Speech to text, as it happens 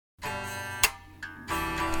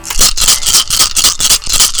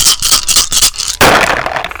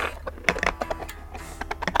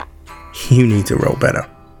you need to roll better.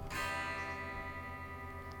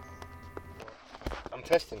 I'm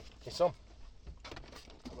testing. It's on.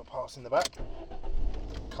 Got my parts in the back.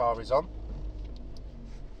 Car is on.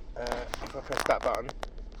 If I press that button,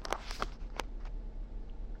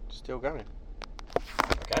 still going.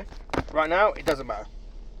 Okay. Right now, it doesn't matter.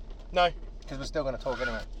 No. Because we're still going to talk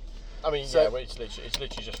anyway. I mean, So- yeah, well, it's literally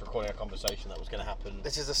just recording a conversation that was going to happen.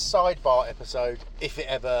 This is a sidebar episode, if it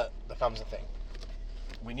ever becomes a thing.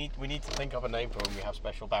 We need to think of a name for when we have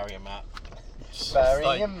special Barry and Matt.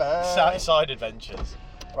 Barry and Matt. Side adventures.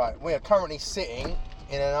 Right, we are currently sitting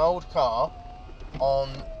in an old car on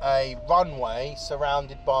a runway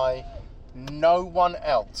surrounded by no one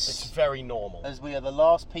else. It's very normal. As we are the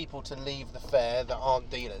last people to leave the fair that aren't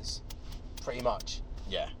dealers, pretty much.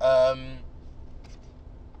 Yeah.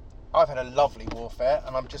 I've had a lovely warfare,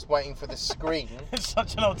 and I'm just waiting for the screen. It's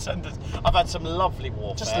such an odd sentence. I've had some lovely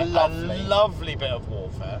warfare. Just lovely. A lovely bit of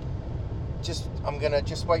warfare. I'm gonna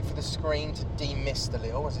just wait for the screen to demist a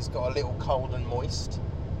little, as it's got a little cold and moist.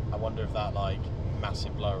 I wonder if that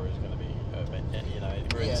massive blower is going to be a bit,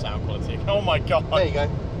 ruin Yeah. sound quality. Oh my god! There you go.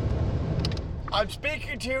 I'm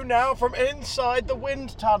speaking to you now from inside the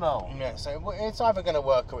wind tunnel. Yeah, so it's either gonna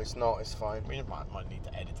work or it's not. It's fine. We might need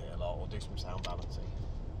to edit it a lot or do some sound balancing.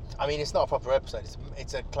 I mean, it's not a proper episode.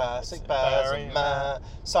 It's a classic It's a Baz Barry and and Matt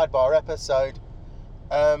sidebar episode.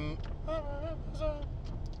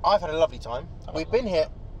 I've had a lovely time. We've been here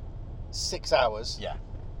 6 hours. Yeah.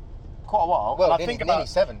 Quite a while. Well, And nearly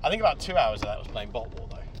 7. I think about 2 hours of that was playing Bot War,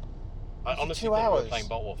 though. I honestly 2 think we hours? were playing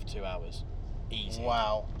Bot War for 2 hours. Easy.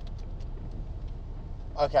 Wow.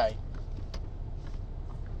 Okay.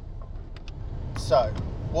 So,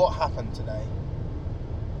 what happened today?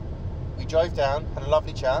 We drove down, had a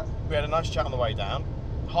lovely chat, We had a nice chat on the way down.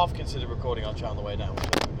 Half considered recording our chat on the way down, which I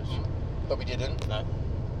think was... but we didn't. No.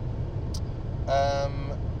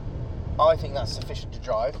 I think that's sufficient to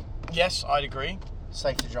drive. Yes, I'd agree.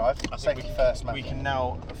 Safe to drive. I think Safety first, mate. we can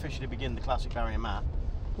now officially begin the classic Barry and Matt.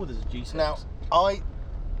 Oh, there's a G6. Now,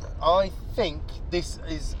 I think this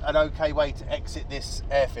is an okay way to exit this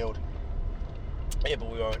airfield. Yeah,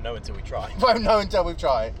 but we won't know until we try. Won't know until we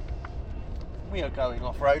try. We are going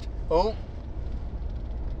off road. Oh.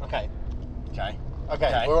 Okay. Okay.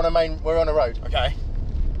 Okay. We're on a road. Okay.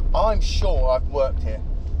 I'm sure I've worked here.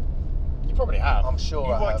 You probably have. I'm sure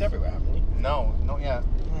You've I worked have. everywhere, haven't you? No, not yet.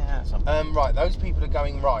 Yeah, something. Right, those people are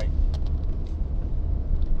going right.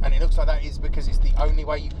 And it looks like that is because it's the only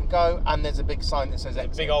way you can go, and there's a big sign that says A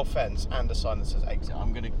exit. big old fence and a sign that says exit.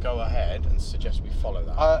 I'm going to go ahead and suggest we follow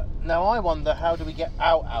that. Now I wonder, how do we get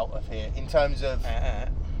out of here in terms of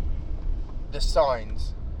the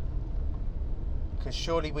signs? Because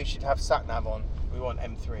surely we should have sat nav on. We want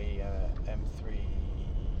M3. Do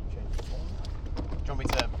you want me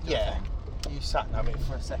to? Yeah. You sat nav it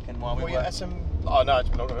for a second while we Well, were. yeah, SM. Oh no,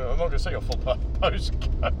 I'm not going to say your full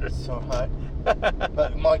postcode. It's alright.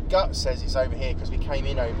 But my gut says it's over here because we came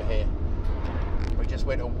in over here. We just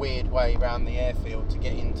went a weird way around the airfield to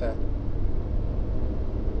get into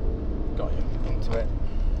Got you. it.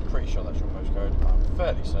 Pretty sure that's your postcode. I'm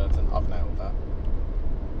fairly certain I've nailed that.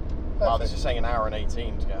 Oh, this Perfect. is saying an hour and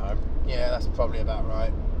 18 to get home. Yeah, that's probably about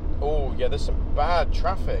right. Oh, yeah, there's some bad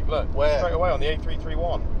traffic. Look, Where? straight away on the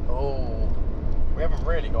A331. Oh. We haven't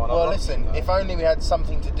really gone on. Well, listen, if only we had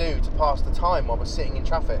something to do to pass the time while we're sitting in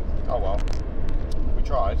traffic. Oh well, we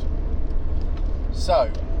tried.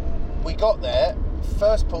 So, we got there.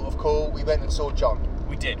 First port of call, we went and saw John.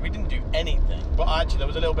 We did. We didn't do anything. But actually, there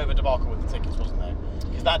was a little bit of a debacle with the tickets, wasn't there?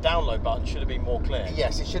 Because that download button should have been more clear.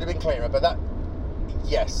 Yes, it should have been clearer, but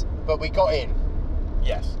but we got in.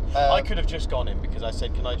 Yes. I could have just gone in because I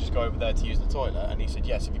said, can I just go over there to use the toilet? And he said,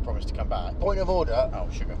 yes, if you promise to come back. Point of order, Oh,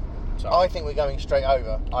 sugar. Sorry. I think we're going straight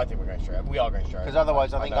over. I think we're going straight over. We are going straight over. Because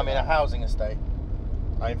otherwise I think know I'm in a that. housing estate.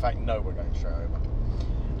 I, in fact, know we're going straight over.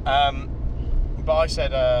 But I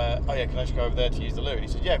said, oh yeah, can I just go over there to use the loo? And he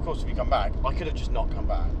said, yeah, of course, if you come back. I could have just not come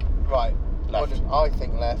back. Right. Left. I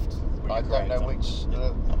think left. Well, I you're don't correct, know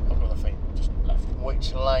I've got the thing. Just left.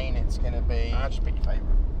 which lane it's going to be. Just pick your favourite.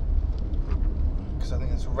 Because I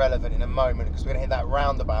think it's relevant in a moment. Because we're going to hit that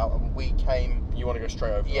roundabout and we came. You want to go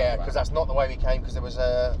straight over? Yeah, because that's not the way we came. Because there was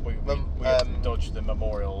a. We had to dodge the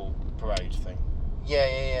memorial parade thing.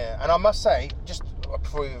 Yeah. And I must say, just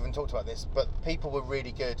before we even talked about this, but people were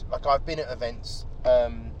really good. Like, I've been at events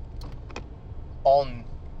on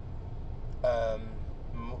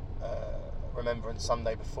Remembrance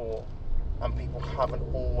Sunday before, and people haven't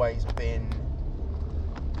always been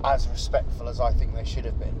as respectful as I think they should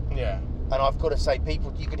have been. Yeah. And I've got to say,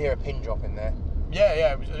 people, you could hear a pin drop in there.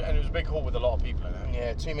 Yeah. It was a big hall with a lot of people in it.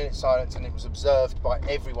 Yeah, 2 minutes silence, and it was observed by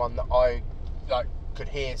everyone that I could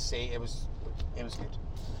hear, see. It was good.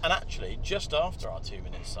 And actually, just after our 2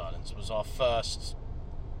 minutes silence was our first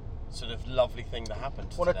sort of lovely thing that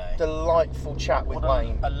happened What today. a delightful chat with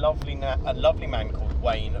Wayne. A lovely man called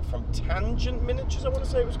Wayne from Tangent Miniatures, I want to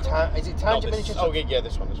say it was called. Is it Tangent Miniatures? Oh, yeah,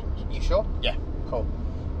 this one. You sure? Yeah. Cool.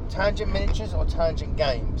 Tangent Miniatures or Tangent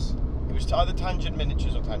Games? It was either Tangent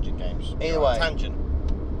Miniatures or Tangent Games. Either way. Tangent.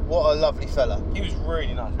 What a lovely fella. He was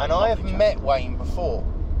really nice. And I have met Wayne before.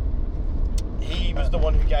 He was the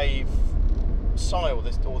one who gave Si all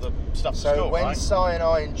the stuff to So school, when right? Si and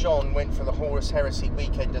I and John went for the Horus Heresy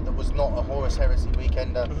Weekender that was not a Horus Heresy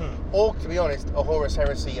Weekender, or to be honest, a Horus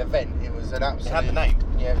Heresy event. It was an absolute... It had the name.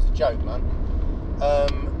 Yeah, it was a joke, man.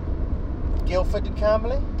 Guildford and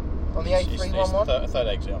Camberley on the A311. Third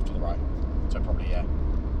exit off to the right. So probably, yeah.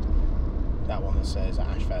 That one that says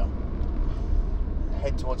Ashvale.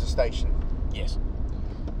 Head towards the station. Yes.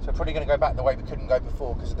 So we're probably going to go back the way we couldn't go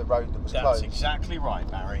before because of the road that was That's closed. exactly right,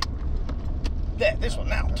 Barry. There, this one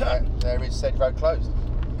now. Turn. There is said road closed.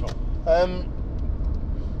 Cool.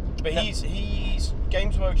 But he's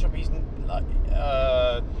Games Workshop. He's like.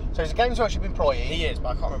 So he's a Games Workshop employee. He is, but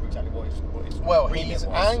I can't remember exactly what his Well, remit he's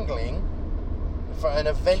was. angling for an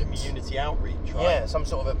event. Community outreach, right? Yeah, some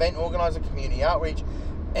sort of event organiser, community outreach.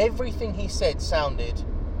 Everything he said sounded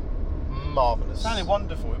marvellous. It sounded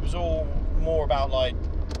wonderful. It was all more about like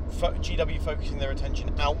GW focusing their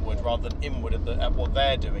attention outward rather than inward at what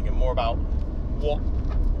they're doing, and more about what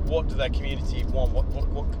do their community want, what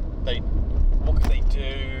can they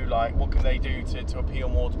do, like what can they do to appeal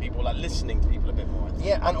more to people, like listening to people a bit more. I think.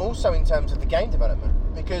 Yeah, and also in terms of the game development,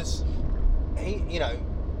 because he,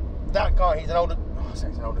 that guy, he's an older. I say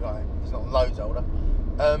he's an older guy. He's not loads older,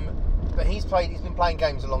 but he's been playing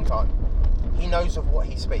games a long time. He knows of what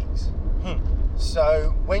he speaks.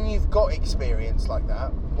 So when you've got experience like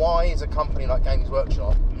that, why is a company like Games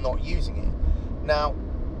Workshop not using it? Now,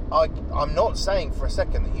 I'm not saying for a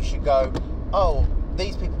second that you should go, oh,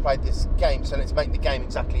 these people played this game, so let's make the game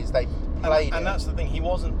exactly as they played it. And that's the thing. He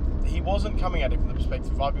wasn't coming at it from the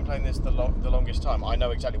perspective of I've been playing this the longest time. I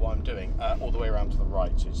know exactly what I'm doing all the way around to the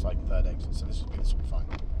right. So it's like third exit. So this will be fine.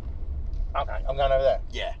 Okay, I'm going over there.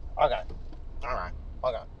 Yeah. Okay. All right.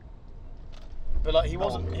 Okay. But like he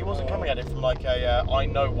wasn't coming at it from like a I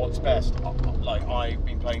know what's best. Like I've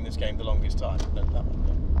been playing this game the longest time. That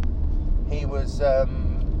one. He was,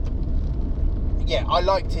 yeah, I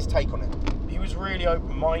liked his take on it. He was really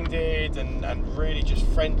open-minded and really just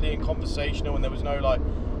friendly and conversational, and there was no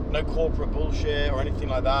corporate bullshit or anything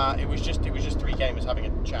like that. It was just three gamers having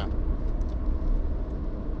a chat.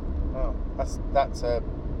 Oh, that's a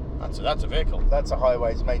vehicle. That's a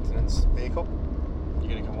highways maintenance vehicle. You're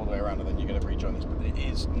going to come all the way around and then you're going to rejoin this, but it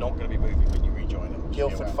is not going to be moving when you rejoin it.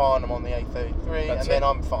 Guildford Farnham on the A33, and then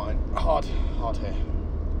I'm fine. Hard here.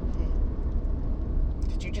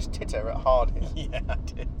 Did you just titter at hard here? Yeah, I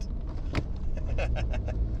did.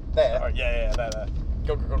 There? Sorry, yeah, there.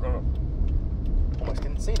 Go. Almost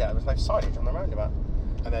didn't see that. There was no signage on the roundabout.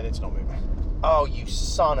 And then it's not moving. Oh, you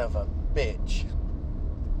son of a bitch.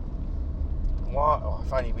 Why? Oh,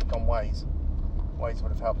 if only we'd gone Waze. Waze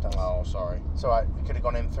would have helped us. Oh, sorry. It's alright, we could have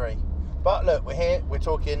gone M3. But look, we're here, we're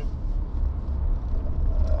talking.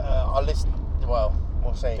 I'll listen. Well,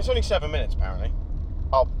 we'll see. It's only 7 minutes, apparently.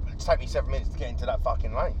 Oh, it's taken me 7 minutes to get into that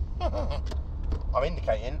fucking lane. I'm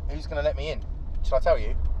indicating. Who's going to let me in? Shall I tell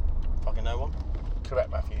you? Fucking no one.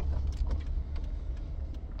 Correct, Matthew.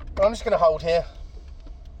 Well, I'm just going to hold here.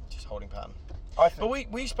 Just holding pattern. But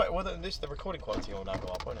we spoke. Well, the recording quality will now go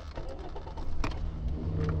up, won't it?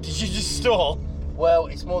 Did you just stall? Well,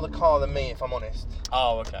 it's more the car than me, if I'm honest.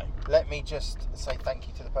 Oh, okay. Let me just say thank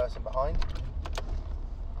you to the person behind.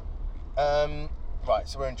 Right,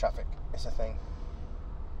 so we're in traffic. It's a thing.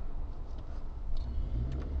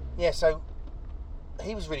 Yeah, so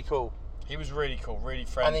he was really cool. He was really cool, really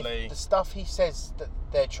friendly. And if the stuff he says that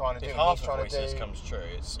they're trying to do, if half he's of trying what to he do, says comes true,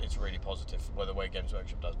 it's really positive for the way Games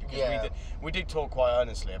Workshop does. Because Yeah. we did talk quite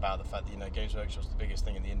earnestly about the fact that Games Workshop's the biggest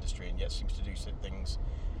thing in the industry, and yet seems to do things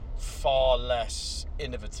far less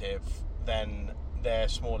innovative than their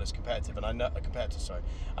smallest competitor. And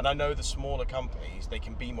I know the smaller companies, they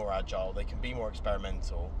can be more agile, they can be more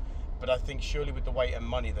experimental. But I think surely with the weight and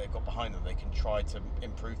money they've got behind them, they can try to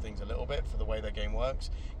improve things a little bit for the way their game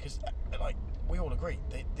works. Because, like, we all agree,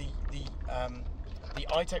 the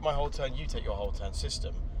I take my whole turn, you take your whole turn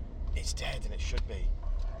system, it's dead and it should be.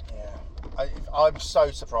 Yeah, I'm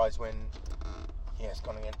so surprised when. Yeah, it's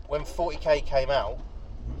gone again. When 40k came out,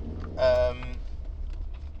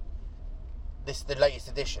 the latest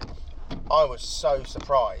edition, I was so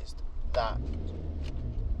surprised that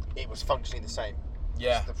it was functionally the same.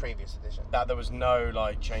 Yeah. Just the previous edition. That there was no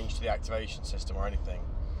like change to the activation system or anything.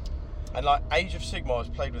 And like Age of Sigmar has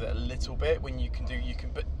played with it a little bit when you can,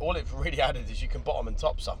 but all it really added is you can bottom and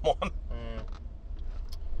top someone.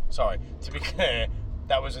 Sorry, to be clear,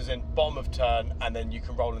 that was as in bottom of turn, and then you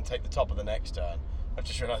can roll and take the top of the next turn. I've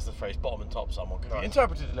just realised the phrase bottom and top someone could be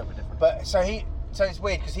interpreted a little bit different. But so it's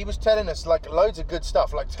weird because he was telling us like loads of good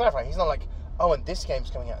stuff. Like to clarify, he's not like, oh, and this game's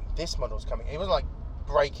coming out, and this model's coming. He wasn't like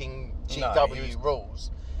breaking GW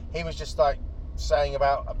rules. He was just like saying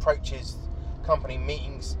about approaches, company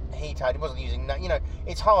meetings he'd had. He wasn't using that. You know,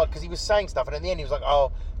 it's hard because he was saying stuff, and at the end he was like,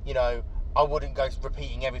 oh, you know, I wouldn't go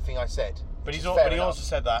repeating everything I said. But he also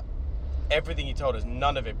said that everything he told us,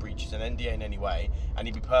 none of it breaches an NDA in any way, and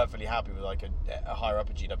he'd be perfectly happy with like a higher up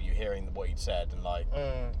at GW hearing what he'd said, and like,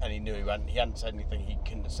 and he knew he hadn't said anything he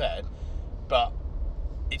couldn't have said. But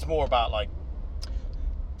it's more about like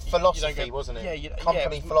philosophy, wasn't it? Yeah,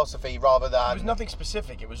 company philosophy rather than. It was nothing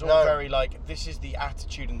specific. It was all very like, this is the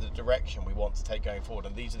attitude and the direction we want to take going forward,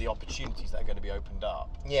 and these are the opportunities that are going to be opened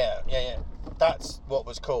up. Yeah. That's what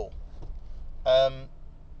was cool. And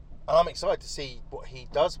I'm excited to see what he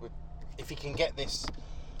does with, if he can get this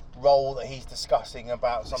role that he's discussing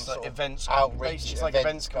about some sort of events outreach. It's like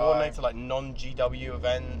events coordinator, like non-GW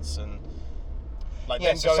events, and like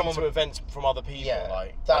then going to events from other people. Yeah,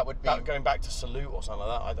 like that would be going back to Salute or something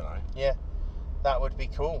like that. I don't know. Yeah, that would be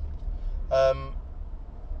cool.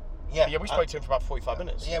 Yeah, we spoke to him for about 45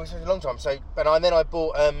 minutes. Yeah, we spoke for a long time. So, then I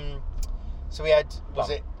bought. So we had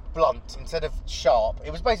Blunt instead of Sharp.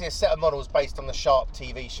 It was basically a set of models based on the Sharp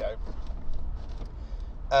TV show.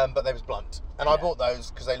 But there was Blunt, and I bought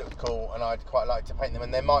those because they looked cool, and I'd quite like to paint them.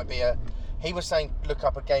 And there might be he was saying look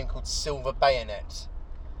up a game called Silver Bayonet.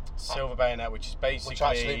 Silver Bayonet, which is basically, which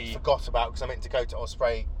I actually forgot about because I meant to go to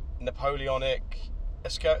Osprey. Napoleonic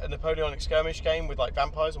skirmish game with like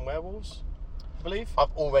vampires and werewolves, I believe.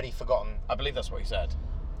 I've already forgotten. I believe that's what he said.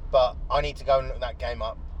 But I need to go and look that game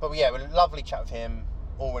up. But yeah, a lovely chat with him.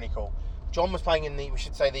 All really cool. John was playing in the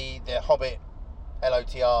Hobbit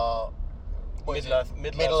LOTR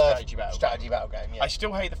Middle-earth strategy battle game. Yeah. I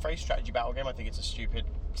still hate the phrase strategy battle game. I think it's a stupid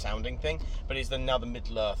sounding thing, but it's now the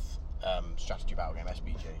Middle-earth strategy battle game,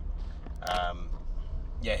 SBG.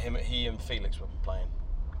 He and Felix were playing.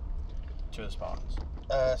 Two of the Spartans.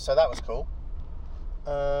 So that was cool.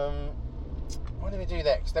 What did we do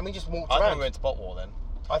next? Then we just walked around. I think we went to Bot War then.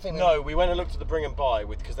 We went and looked at the Bring and Buy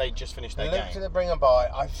because they just finished their game. Looked at the Bring and Buy.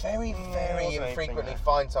 I very infrequently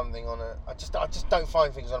find something on it. I just don't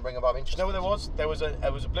find things on Bring and Buy I'm interested. You know what there was?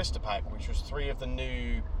 There was a blister pack which was 3 of the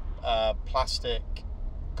new plastic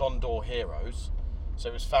Gondor heroes. So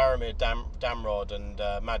it was Faramir, Damrod, and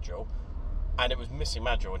Madril, and it was missing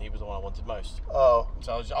Madril, and he was the one I wanted most. Oh.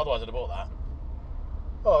 So otherwise I'd have bought that.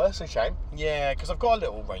 Oh, that's a shame. Yeah, because I've got a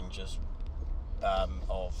little Rangers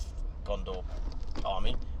of Gondor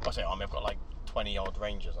army. I say army, I've got like 20 odd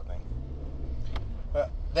Rangers, I think.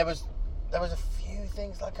 But there was a few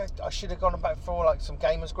things like I should have gone back for, like some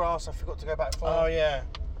Gamers Grass. I forgot to go back for. Oh yeah.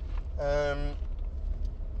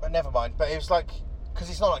 But never mind. But it was like, because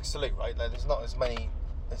it's not like Salute, right? Like, there's not as many.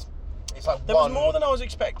 It's like there was more than I was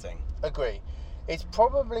expecting. Agree. It's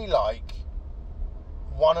probably like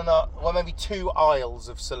maybe 2 aisles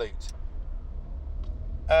of Salute.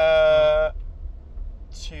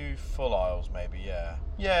 2 full aisles, maybe, yeah.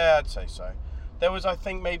 Yeah, I'd say so. There was, I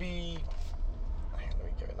think, maybe... Let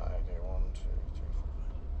me give it that. Okay, 1, 2, 3,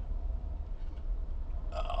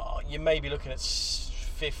 4, 5. You may be looking at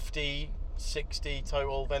 50, 60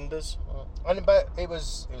 total vendors. But it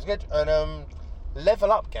was good. And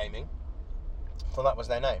Level Up Gaming, so that was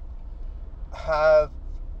their name, have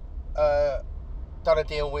done a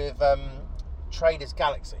deal with Traders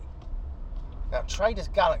Galaxy. Now, Traders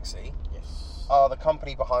Galaxy are the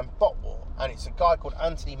company behind Bot War, and it's a guy called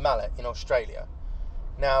Anthony Mallet in Australia.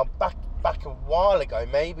 Now, back a while ago,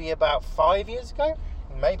 maybe about 5 years ago,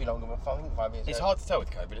 maybe longer than 5 years ago. It's hard to tell with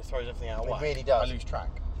COVID, it throws everything out of whack. It really does. I lose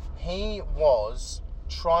track. He was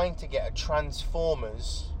trying to get a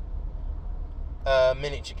Transformers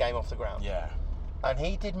miniature game off the ground. Yeah. And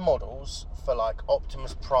he did models for like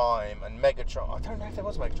Optimus Prime and Megatron. I don't know if there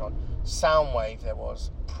was Megatron. Soundwave there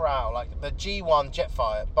was. Prowl, like the G1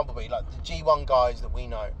 Jetfire, Bumblebee, like the G1 guys that we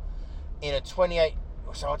know. In a 28,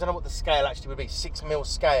 so I don't know what the scale actually would be, 6mm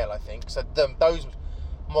scale I think. So those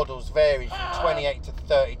models vary from 28 to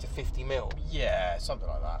 30 to 50mm. Yeah, something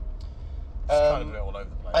like that. It's kind of a bit all over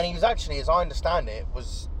the place. And he was actually, as I understand it,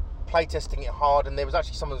 was playtesting it hard, and there was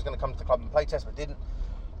actually someone who was going to come to the club and playtest but didn't.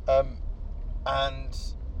 And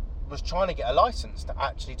was trying to get a license to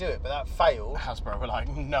actually do it, but that failed. Hasbro were like,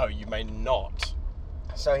 no, you may not.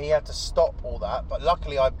 So he had to stop all that, but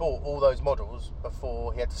luckily I bought all those models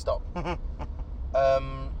before he had to stop.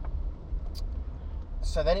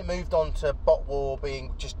 So then it moved on to Bot War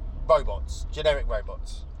being just robots, generic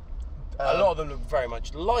robots. A lot of them look very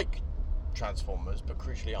much like Transformers, but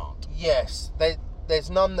crucially aren't. Yes, there's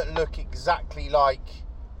none that look exactly like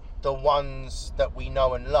the ones that we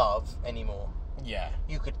know and love anymore. Yeah.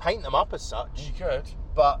 You could paint them up as such. You could.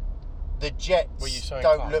 But the jets Were you so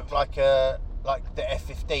don't inclined? look like the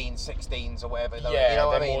F-15, 16s or whatever. Yeah, you know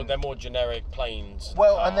what I mean? they're more generic planes.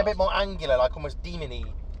 Well, and they're a bit more angular, like almost demon-y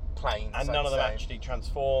planes. And so none to of them say. actually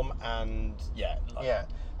transform, and yeah. Yeah,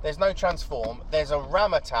 there's no transform. There's a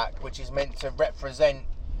ram attack, which is meant to represent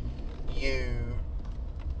you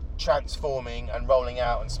transforming and rolling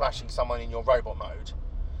out and smashing someone in your robot mode.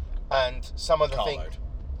 And some of the Car things, mode.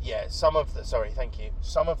 yeah, some of the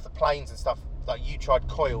some of the planes and stuff, like you tried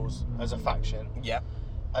Coils as a faction, Yeah.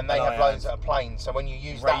 and they And have I loads had of planes. So when you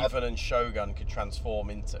use Raven and Shogun could transform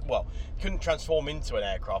into, couldn't transform into an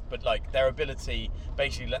aircraft, but like their ability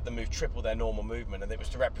basically let them move triple their normal movement, and it was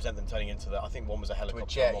to represent them turning into I think one was a helicopter,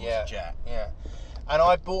 jet, and one was a jet. yeah, and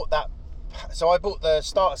I bought that. So I bought the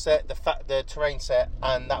starter set, the terrain set,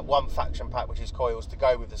 and that one faction pack, which is Coils, to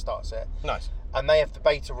go with the starter set. Nice. And they have the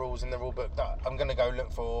beta rules in the rule book that I'm going to go look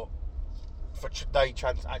for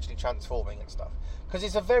actually transforming and stuff, because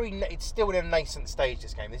it's still in a nascent stage,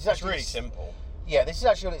 this game. This is It's actually really simple. Yeah, this is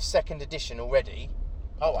actually on its second edition already.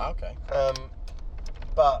 Oh wow, okay.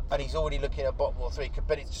 And he's already looking at Bot War 3,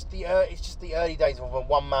 but it's just the early days of a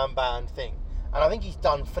one-man band thing, and I think he's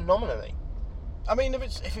done phenomenally. I mean, if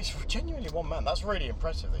it's genuinely one man, that's really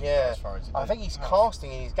impressive. Yeah, as far as I think he's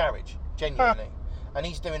casting in his garage, genuinely, and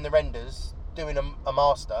he's doing the renders, doing a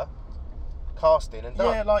master casting and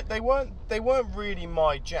done. Yeah, like they weren't really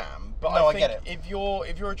my jam, but No, I I think get it. if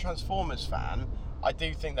you're a Transformers fan, I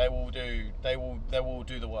do think they will do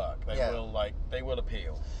the work. They will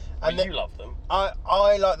appeal. And You love them.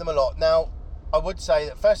 I like them a lot. Now, I would say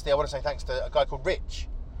that firstly, I want to say thanks to a guy called Rich,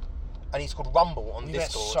 and he's called Rumble on We met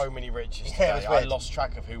Discord. so many Riches Yeah, it today. was I weird. lost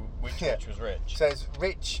track of which Yeah. Rich was Rich. So it's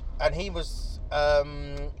Rich, and he was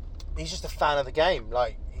he's just a fan of the game.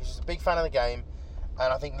 Like, he's just a big fan of the game.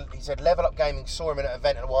 And I think he said Level Up Gaming saw him in an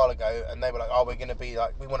event a while ago, and they were like, "Oh, we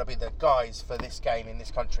want to be the guys for this game in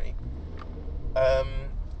this country,"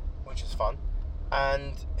 which is fun.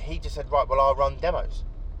 And he just said, "Right, well, I'll run demos."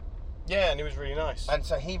 Yeah, and he was really nice. And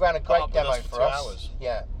so he ran a Put great up with demo us for for 2 us. hours.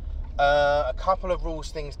 Yeah. A couple of rules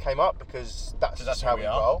things came up because that's just how we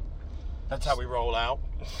roll. That's how we roll out.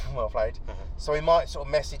 Well played. So we might sort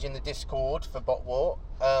of message in the Discord for Bot War,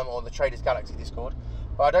 or the Traders Galaxy Discord,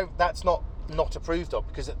 but that's not approved of,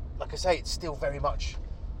 because like I say, it's still very much,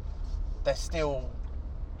 they're still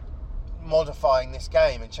modifying this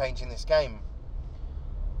game and changing this game.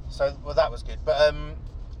 So that was good, but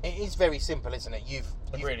it is very simple, isn't it? You've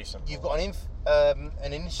Really simple. You've got an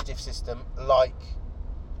initiative system like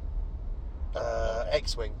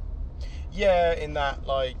X-Wing. Yeah, in that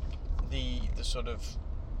like the sort of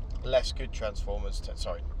less good Transformers,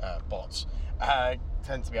 bots,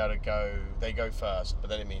 tend to be able to go first, but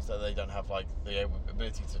then it means that they don't have like the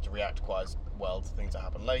ability to react quite as well to things that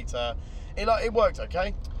happen later. It worked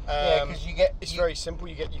okay. Yeah, because it's very simple.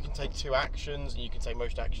 You can take 2 actions, and you can take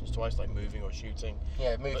most actions twice, like moving or shooting.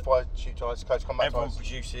 Yeah, move twice, shoot twice, close combat Everyone twice.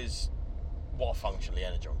 produces what functionally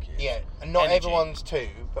Energon cubes. Yeah, and not Energy. everyone's 2,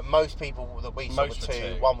 but most people that we saw were Most were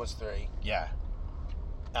 2, 2. one was 3. Yeah.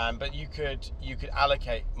 But you could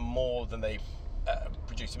allocate more than they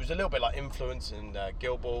produced. It was a little bit like Influence in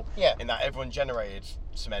Guild Ball, Yeah. in that everyone generated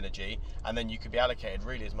some energy, and then you could be allocated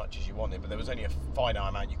really as much as you wanted, but there was only a finite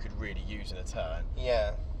amount you could really use in a turn.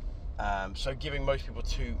 Yeah, So giving most people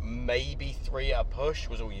 2, maybe 3 at a push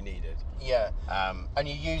was all you needed. yeah. And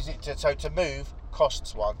you use it to move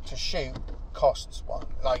costs 1, to shoot costs 1,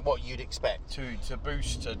 like what you'd expect. To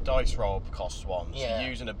boost a dice roll costs 1. Yeah. To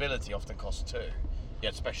use an ability often costs 2. You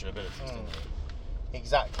had special abilities, didn't you?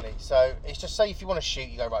 Exactly. So it's just, say if you want to shoot,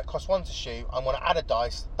 you go, right, cost 1 to shoot, I want to add a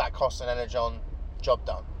dice, that costs an energon, job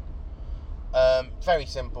done. Very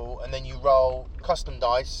simple. And then you roll custom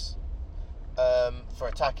dice for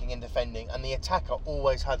attacking and defending, and the attacker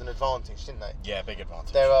always had an advantage, didn't they? Yeah, big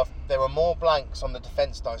advantage. There are more blanks on the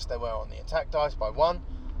defense dice than there were on the attack dice by 1.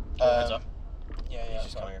 Heads up. Yeah, He's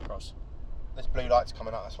just coming across. There's blue lights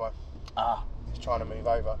coming up, that's why. Ah. He's trying to move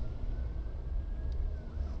over.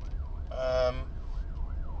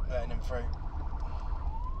 Letting him through.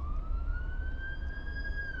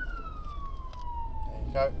 There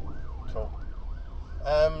you go. Cool.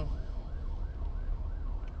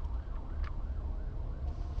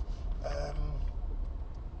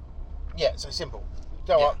 Yeah, so simple.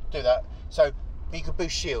 Go Yeah. up, do that. So But you could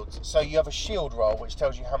boost shields. So you have a shield roll, which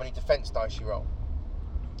tells you how many defense dice you roll.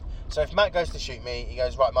 So if Matt goes to shoot me, he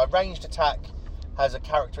goes, right, my ranged attack has a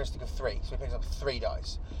characteristic of 3, so he picks up 3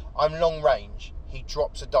 dice. I'm long range, he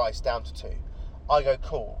drops a dice down to 2. I go,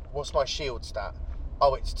 cool, what's my shield stat?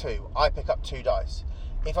 Oh, it's 2. I pick up 2 dice.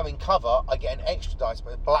 If I'm in cover, I get an extra dice,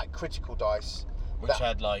 but a black critical dice. Which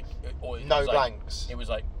had like... no blanks. It was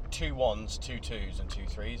like 2 1s, 2 2s and 2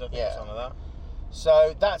 3s, I think, or something like that.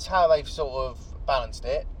 So that's how they've sort of balanced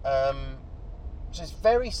it. Which is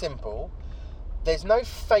very simple. There's no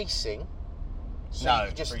facing, so you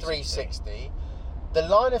can just 360. The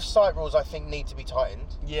line of sight rules, I think, need to be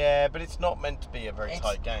tightened. Yeah, but it's not meant to be a very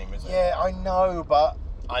tight game, is it? Yeah, I know, but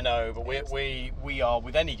we are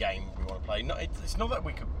with any game we want to play. No, it's not that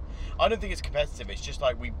we could. I don't think it's competitive. It's just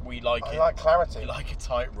like we like it. I like clarity. We like a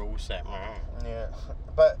tight rule set. Yeah,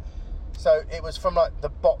 but so it was from like the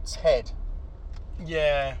bot's head.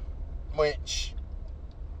 Yeah. Which,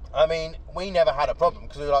 I mean, we never had a problem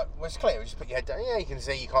because we were like, well, it's clear. We just put your head down. Yeah, you can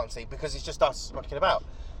see, you can't see, because it's just us mucking about,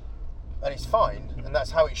 and it's fine. And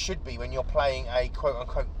that's how it should be when you're playing a quote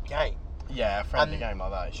unquote game. Yeah, a friendly game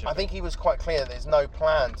like that. It should I think he was quite clear that there's no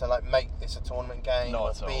plan to like make this a tournament game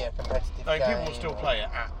or be a competitive game. People will still play it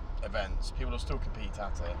at events. People will still compete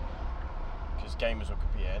at it because gamers will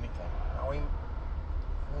compete at anything. Are we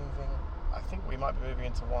moving? I think we might be moving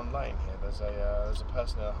into one lane here. There's a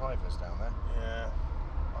person in a high-vis down there. Yeah,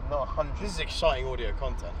 I'm not 100. This is exciting audio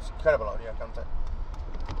content. It's incredible audio content.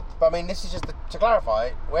 But I mean, this is just to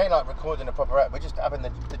clarify. We ain't like recording a proper app. We're just having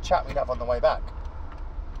the chat we'd have on the way back.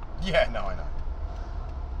 Yeah, no, I know.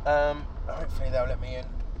 Hopefully they'll let me in.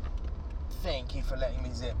 Thank you for letting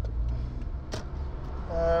me zip.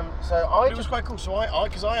 It was quite cool. So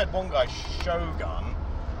because I had one guy, Shogun,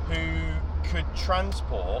 who could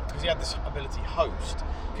transport, because he had this ability Host.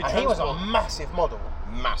 And he was a massive model.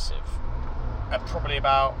 Massive. Probably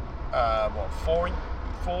about 5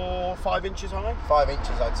 inches high. 5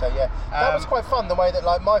 inches, I'd say. Yeah, that was quite fun. The way that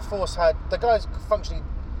like my force had the guys functionally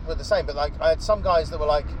were the same, but like I had some guys that were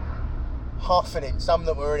like half an inch, some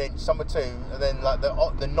that were an inch, some were 2, and then like the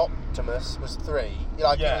Noctimus was 3.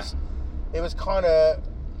 Like it was kind of,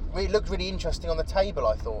 it looked really interesting on the table,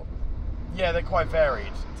 I thought. Yeah, they're quite varied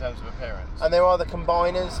in terms of appearance. And there are the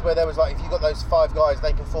combiners where there was like, if you got those 5 guys,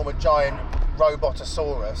 they can form a giant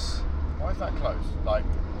Robotosaurus. Why is that close? Like,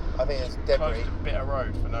 I think it's debris. Close to a bit of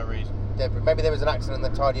road for no reason. Debris. Maybe there was an accident and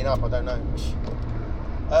they're tidying up. I don't know.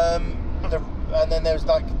 And then there was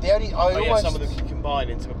like the only. Some of them can combine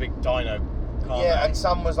into a big dino. And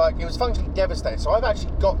some was like, it was functionally Devastator. So I've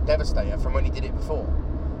actually got Devastator from when he did it before,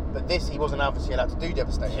 but this he wasn't obviously allowed to do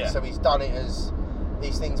Devastator. Yeah. So he's done it as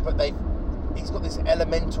these things, but he's got this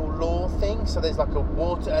elemental law thing. So there's like a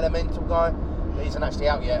water elemental guy that isn't actually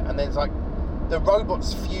out yet, and there's like the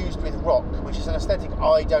robots fused with rock, which is an aesthetic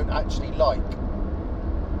I don't actually like.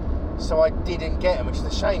 So I didn't get them, which is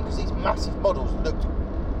a shame because these massive models looked.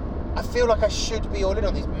 I feel like I should be all in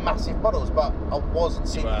on these massive models, but I wasn't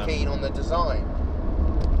super keen on the design,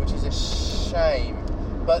 which is a shame.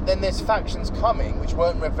 But then there's factions coming which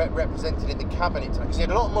weren't represented in the cabinet because you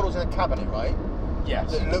had a lot of models in the cabinet, right?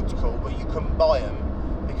 Yes. That looked cool, but you couldn't buy them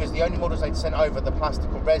because the only models they'd sent over the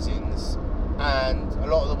plastical resins, and a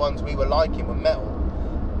lot of the ones we were liking were metal,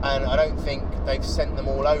 and I don't think they've sent them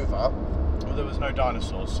all over. Well, there was no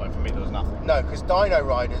dinosaurs, so for me there was nothing. No, because Dino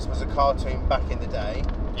Riders was a cartoon back in the day.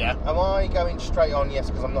 Yeah. Am I going straight on? Yes,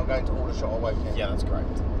 because I'm not going to Aldershot or Woking. Yeah, that's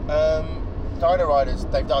correct. Dino Riders,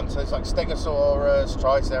 they've done, so it's like Stegosaurus,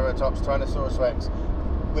 Triceratops, Tyrannosaurus Rex,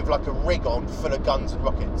 with like a rig on full of guns and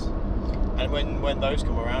rockets. And when those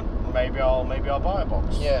come around, maybe I'll buy a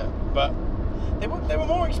box. Yeah. But they were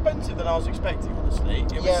more expensive than I was expecting, honestly.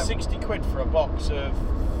 It was 60 quid for a box of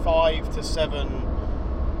 5 to 7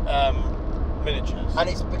 miniatures. And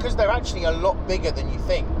it's because they're actually a lot bigger than you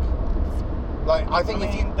think. Like, I think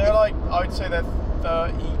they're like, I would say they're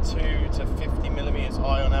 32 to 50 millimeters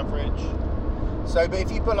high on average. So, but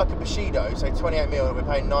if you put like a Bushido, say 28mm that we're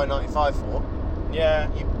paying $9.95 for,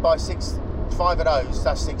 you buy 5 of those,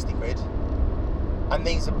 that's 60 quid. And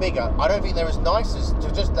these are bigger. I don't think they're as nice as,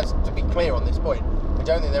 to be clear on this point, I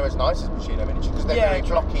don't think they're as nice as Bushido miniatures because they're very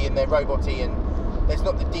blocky and they're roboty and there's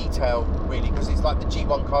not the detail really, because it's like the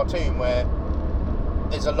G1 cartoon where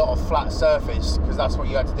there's a lot of flat surface because that's what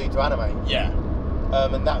you had to do to animate. Yeah.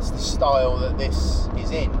 And that's the style that this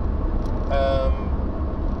is in.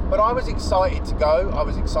 But I was excited to go. I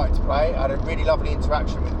was excited to play. I had a really lovely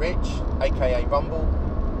interaction with Rich, aka Rumble.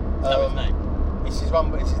 Is that his name? It's his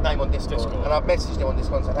Rumble. It's his name on Discord. And I've messaged him on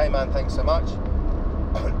Discord and said, "Hey man, thanks so much."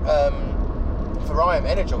 For I am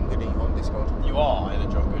Energon Goody on Discord. You are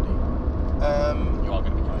Energon Goody. You are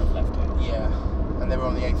going to be kind of left here. Yeah. and then we're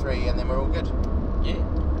on the A3, and then we're all good. Yeah.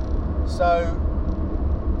 So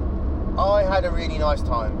I had a really nice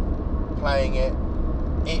time playing it.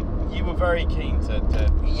 You were very keen to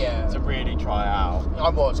really try it out. I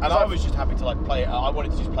was, and I was just happy to like play it. I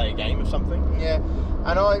wanted to just play a game of something. Yeah,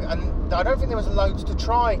 and I don't think there was loads to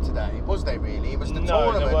try today, was there? Really, it was the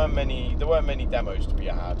tournament. There weren't many demos to be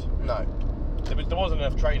had. No, there wasn't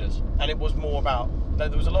enough traders, and it was more about. There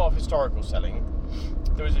was a lot of historical selling.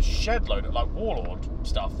 There was a shed load of like Warlord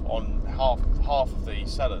stuff on half of the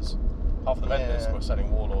sellers. Half of the vendors were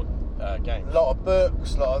selling Warlord games. A lot of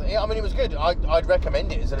books, I mean, it was good. I'd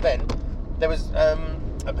recommend it as an event. There was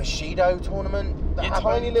a Bushido tournament.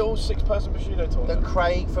 Tiny little 6-person Bushido tournament. That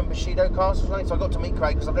Craig from Bushido Cast was running, so I got to meet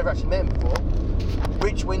Craig because I've never actually met him before.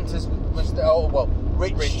 Rich Winters was there.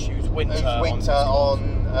 Rich who's Winter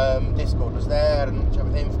on Discord was there, and chat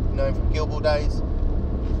with him, know him from Guild Ball days.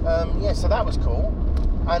 So that was cool.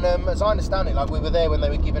 And as I understand it, like we were there when they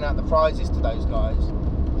were giving out the prizes to those guys.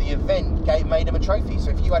 The event made them a trophy. So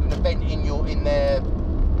if you had an event in there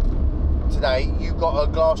today, you got a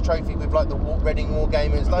glass trophy with like the Reading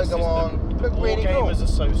Wargamers logo on. It looked really cool. Wargamers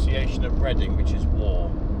Association of Reading, which is War.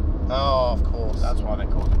 Oh, of course. That's why they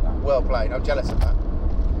called it that. Well played. I'm jealous of that.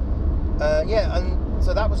 And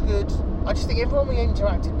so that was good. I just think everyone we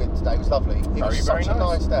interacted with today was lovely. It was such a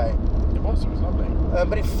nice day. It was lovely.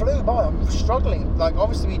 But it flew by. I'm struggling. Like,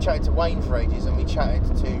 obviously, we chatted to Wayne for ages, and we chatted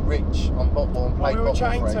to Rich on Botball and played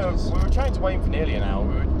Botball for ages. We were chatting to Wayne for nearly an hour.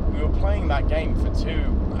 We were playing that game for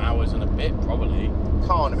 2 hours and a bit, probably.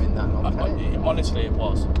 Can't have been that long, can it? Honestly, it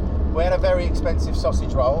was. We had a very expensive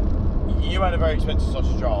sausage roll. You had a very expensive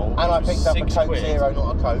sausage roll. And I picked up a Coke Zero,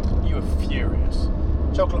 not a Coke. You were furious.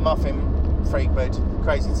 Chocolate muffin, £3.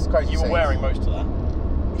 Crazy. You were wearing most of that.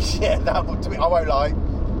 Yeah, that would. I won't lie.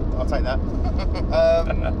 I'll take that.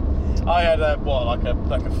 I had a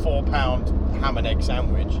 £4 ham and egg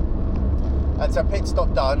sandwich. And so pit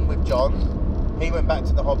stop done with John. He went back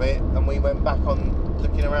to the Hobbit, and we went back on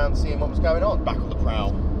looking around, seeing what was going on. Back on the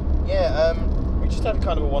prowl. Yeah. We just had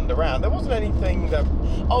kind of a wander around. There wasn't anything that.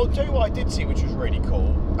 I'll tell you what I did see, which was really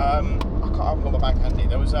cool. I haven't got my back handy.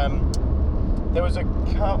 There was a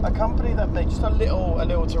company that made just a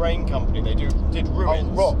little terrain company. They did ruins.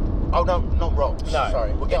 Oh, rock. Oh no, not rocks. No,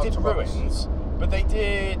 sorry. We'll get they did ruins, but they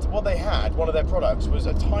did what they had. One of their products was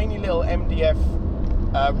a tiny little MDF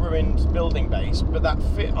ruined building base, but that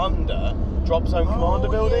fit under drop zone commander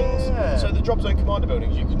buildings. Yeah. So the drop zone commander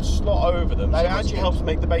buildings, you can slot over them. So it actually helps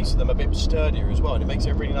make the base of them a bit sturdier as well, and it makes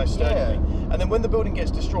it a really nice sturdy thing. And then when the building gets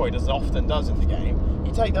destroyed, as it often does in the game,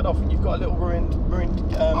 you take that off and you've got a little ruined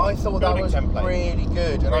I thought that was template. Really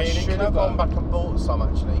good, and I should have gone back and bought some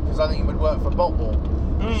actually, because I think it would work for Botwall.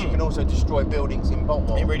 You can also destroy buildings in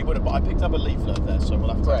Botwall. It really would have, but I picked up a leaflet there, so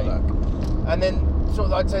we'll have to have a look. And then, sort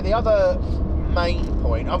of, I'd say the other main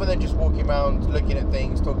point, other than just walking around, looking at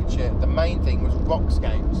things, talking shit, the main thing was Rock's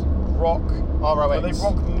games. Rock. ROX. Are they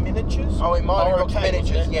Rock Miniatures? Oh, it might be Rock ROK,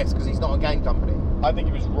 Miniatures, yes, because he's not a game company. I think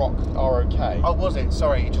it was Rock, ROK. Oh, was it?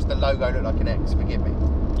 Sorry, just the logo looked like an X, forgive me.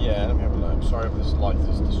 Yeah, let me have a look. Sorry if this light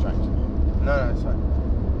is distracting you. No, it's fine.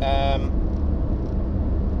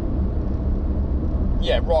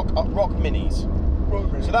 Yeah, Rock Minis.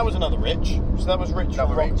 So that was another Rich. So that was Rich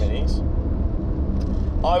from Rock Minis.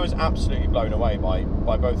 I was absolutely blown away by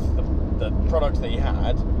both the products that he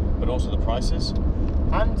had, but also the prices.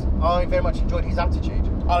 And I very much enjoyed his attitude.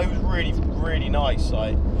 Oh, he was really, really nice.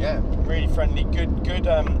 Like, really friendly. Good.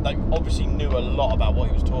 Like, obviously knew a lot about what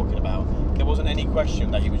he was talking about. There wasn't any question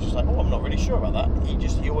that he was just like, oh, I'm not really sure about that.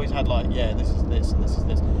 He always had like, yeah, this is this and this is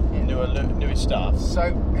this. Knew his stuff.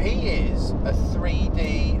 So he is a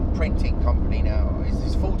 3D printing company now. It's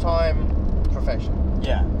his full-time profession.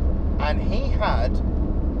 Yeah. And he had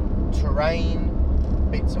terrain,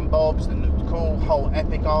 bits and bobs that looked cool, whole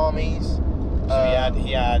epic armies. So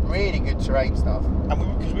he had really good terrain stuff. And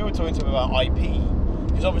because we were talking to him about IP,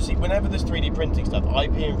 because obviously whenever there's 3D printing stuff,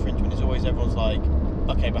 IP infringement is always everyone's like,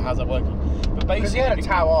 okay, but how's that working? But basically, because he had a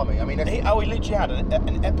Tau army. I mean, he literally had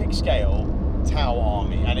an epic scale Tau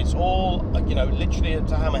army, and it's all literally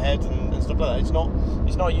to Hammerhead and stuff like that.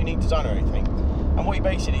 It's not a unique design or anything. And what he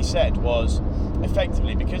basically said was,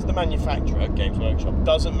 effectively, because the manufacturer, Games Workshop,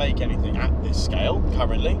 doesn't make anything at this scale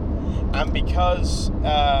currently, and because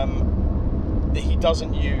he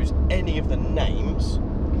doesn't use any of the names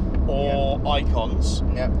or icons,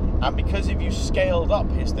 and because if you scaled up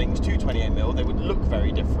his things to 28mm, they would look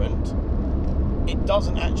very different. It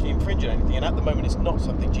doesn't actually infringe on anything, and at the moment, it's not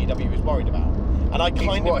something GW is worried about. And I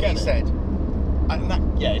kind of get it. It's what he said. And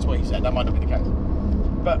it's what he said. That might not be the case,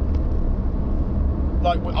 but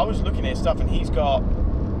like I was looking at his stuff, and he's got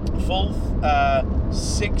full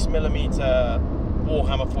 6mm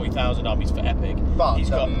Warhammer 40,000 armies for Epic. But he's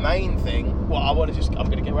got main thing. Well, I'm going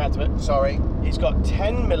to get around to it. Sorry. He's got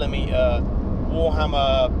 10mm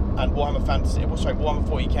Warhammer and Warhammer Fantasy. Warhammer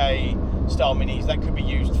 40k style minis that could be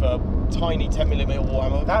used for tiny 10mm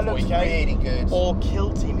Warhammer. That 40k. looks really good. Or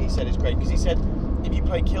Kill Team, he said, is great because he said if you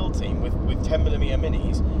play Kill Team with 10mm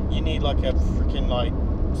minis, you need like a freaking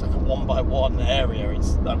it's like a 1x1 area.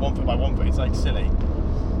 It's like 1 foot by 1 foot. It's like silly.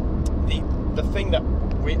 The thing that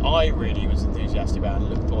I really was enthusiastic about and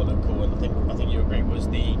looked cool, and I think you agree, was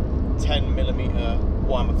the 10mm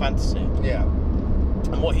Warhammer Fantasy. Yeah.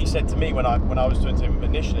 And what he said to me when I was talking to him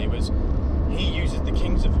initially was he uses the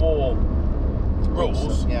Kings of War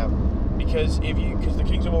rules. Yeah. Because the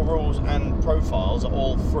Kings of War rules and profiles are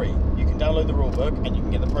all free. You can download the rulebook and you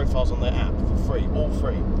can get the profiles on their app for free, all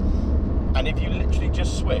free. And if you literally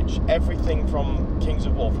just switch everything from Kings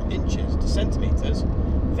of War from inches to centimeters,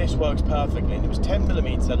 this works perfectly. And it was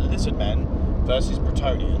 10mm Lizardmen versus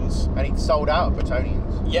Bretonnians. And he'd sold out of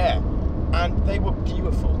Bretonnians. Yeah, and they were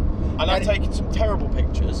beautiful. And I've taken some terrible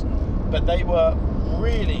pictures, but they were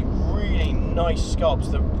really, really nice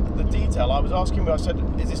sculpts. The detail, I was asking him, I said,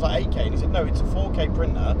 is this like 8K? And he said, no, it's a 4K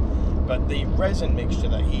printer, but the resin mixture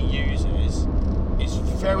that he uses is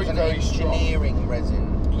very, very strong. Engineering resin.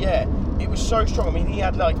 Yeah, it was so strong. I mean, he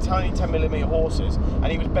had like tiny 10mm horses, and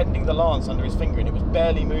he was bending the lance under his finger, and it was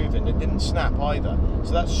barely moving. It didn't snap either.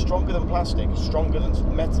 So that's stronger than plastic, stronger than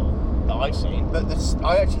metal that I've seen. But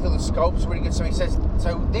I actually thought the sculpts were really good. So he says,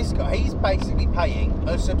 this guy, he's basically paying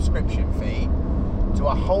a subscription fee to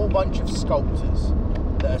a whole bunch of sculptors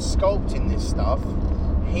that are sculpting this stuff.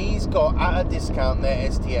 He's got at a discount their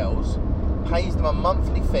STLs, pays them a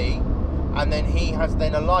monthly fee, and then he has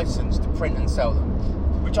then a license to print and sell them.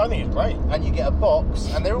 Which I think is great. And you get a box,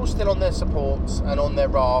 and they're all still on their supports and on their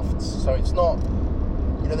rafts, so it's not,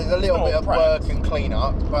 there's a little bit of work and clean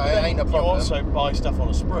up, but it ain't a problem. You also buy stuff on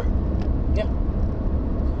a sprue. Yeah.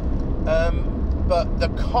 But the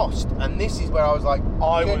cost, and this is where I was like,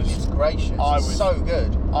 goodness gracious, it's so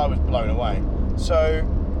good. I was blown away. So,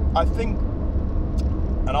 I think,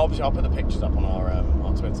 and obviously I'll put the pictures up on our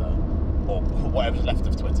Twitter, or whatever's left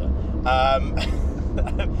of Twitter.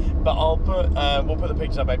 But we'll put the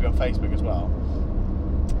pictures up maybe on Facebook as well.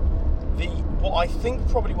 What I think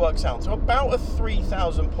probably works out to about a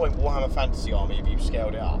 3,000 point Warhammer Fantasy army if you've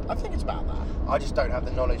scaled it up. I think it's about that. I just don't have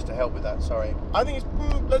the knowledge to help with that, sorry. I think it's,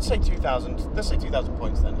 let's say 2,000. Let's say 2,000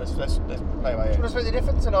 points then. Let's play by ear. Do you want to split the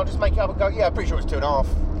difference and I'll just make it up and go, yeah, I'm pretty sure it's 2.5.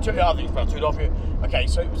 I think it's about 2.5. Okay,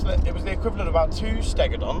 so it was the equivalent of about 2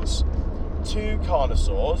 Stegodons, 2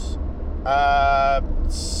 Carnosaurs,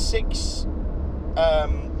 6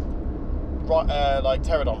 like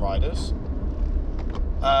Pterodon riders,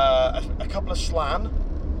 a couple of Slan,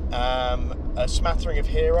 a smattering of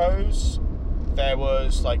heroes. There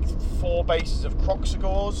was like 4 bases of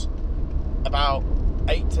Croxagors, about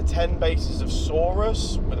 8 to 10 bases of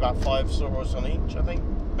Saurus, with about 5 Saurus on each, I think,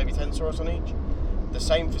 maybe 10 Saurus on each. The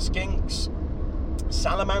same for Skinks,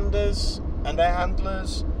 Salamanders and their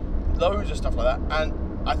handlers, loads of stuff like that. And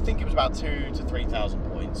I think it was about 2,000 to 3,000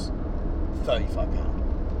 points,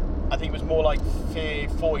 £35. I think it was more like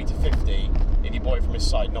 40 to 50 if you bought it from his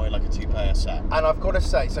site, not in like a 2-player set. And I've got to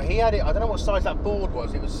say, so he had it, I don't know what size that board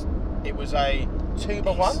was. It was a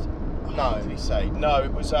 2x1? No. What did he say? No,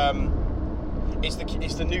 it was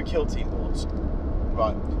it's the new Kill Team boards.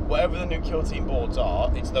 Right. Whatever the new Kill Team boards are,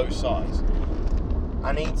 it's those size.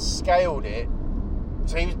 And he'd scaled it,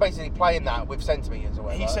 so he was basically playing that with centimetres or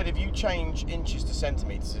whatever. He said if you change inches to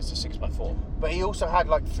centimetres, it's a 6x4. But he also had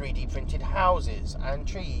like 3D printed houses and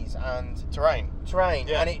trees and terrain,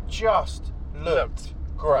 yeah. And it just looked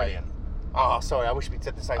great. Brilliant. Sorry, I wish we'd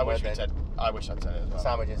said the same word then. I wish I'd said it as well.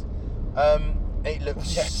 Sandwiches. It looked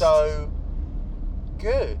so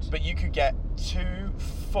good. But you could get 2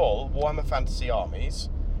 full Warhammer Fantasy armies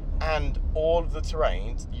and all of the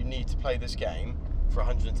terrains you need to play this game for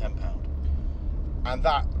 £110. And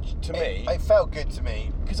that, to me... It felt good to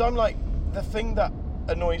me. Because I'm like, the thing that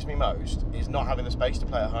annoys me most is not having the space to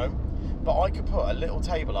play at home. But I could put a little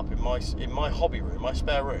table up in my hobby room, my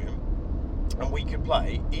spare room, and we could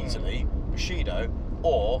play easily Bushido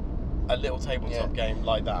or a little tabletop game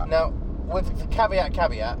like that. Now, with the caveat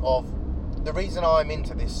of the reason I'm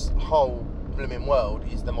into this whole blooming world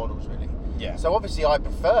is the models, really. Yeah. So obviously I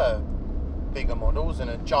prefer bigger models and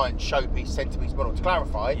a giant showpiece centerpiece model. To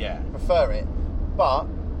clarify, prefer it. But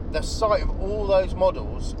the sight of all those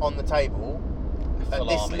models on the table at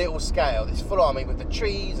this little scale, this full army with the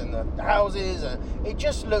trees and the houses, and it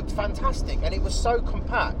just looked fantastic. And it was so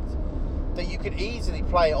compact that you could easily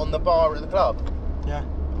play it on the bar at the club. Yeah.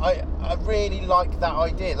 I really like that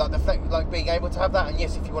idea, like like being able to have that. And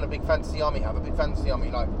yes, if you want a big fantasy army, have a big fantasy army.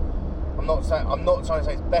 Like, I'm not trying to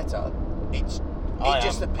say it's better. It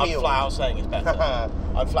just appeals. I'm flat out saying it's better.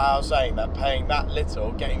 I'm flat out saying that paying that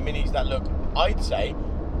little, getting minis that look, I'd say,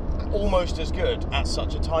 almost as good at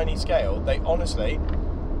such a tiny scale. They honestly,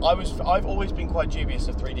 I've always been quite dubious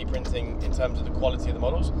of 3D printing in terms of the quality of the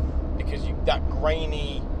models, because that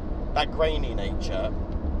grainy nature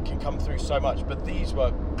can come through so much. But these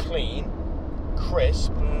were clean,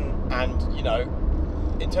 crisp, and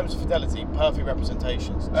in terms of fidelity, perfect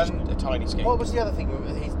representations. Just a tiny scale. What was the other thing?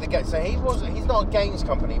 He's not a games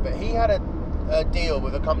company, but he had a deal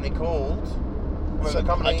with a company called. I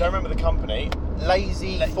don't remember the company.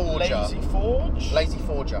 Lazy Forger.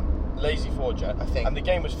 Lazy Forger, I think. And the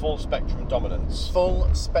game was Full Spectrum Dominance. Full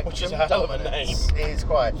Spectrum Which is a hell of a name. Is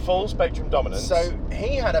quite. Full Spectrum Dominance. So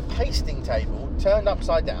he had a pasting table turned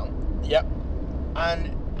upside down. Yep.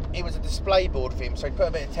 And it was a display board for him, so he put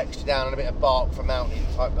a bit of texture down and a bit of bark for mounting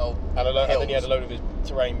type old and then he had a load of his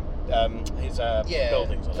terrain,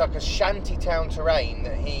 buildings. It's like a shanty town terrain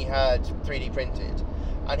that he had 3D printed,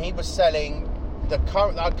 and he was selling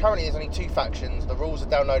currently there's only 2 factions. The rules are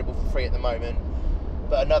downloadable for free at the moment,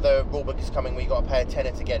 but another rulebook is coming where you got to pay a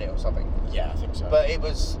tenner to get it or something. Yeah, I think so. But it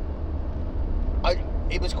was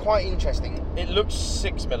quite interesting. It looks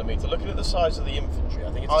 6mm. Looking at the size of the infantry,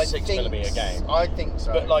 I think it's a 6mm game. I think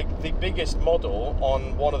so. But like the biggest model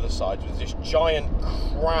on one of the sides was this giant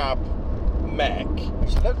crab mech,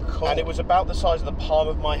 which looked cool, and it was about the size of the palm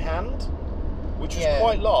of my hand, which was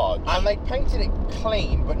quite large. And they painted it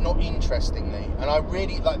clean, but not interestingly. And I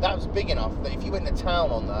really that was big enough that if you went to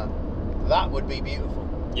town on that would be beautiful.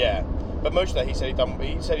 Yeah. But most of that, he said he'd done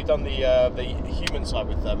the human side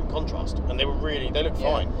with contrast, and they looked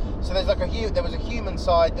fine. So there's there was a human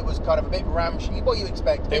side that was kind of a bit ramshackle. What you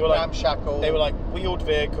expect, ramshackle. They were like wheeled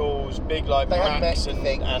vehicles, big mechs and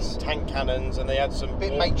tank cannons, and they had some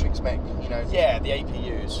bit Matrix mech, Yeah, the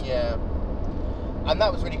APUs. Yeah, and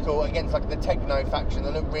that was really cool against the Techno faction.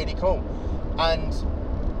 They looked really cool, and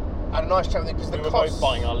I had a nice chat with it because we were both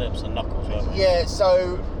biting our lips and knuckles, weren't we? Yeah,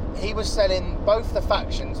 so. He was selling both the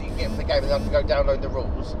factions that you can get for the game, and I can go download the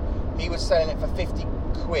rules. He was selling it for 50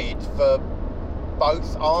 quid for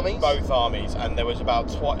both armies. Both armies, and there was about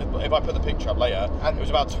twice. If I put the picture up later, it was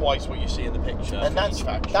about twice what you see in the picture. And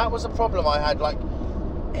that was a problem I had.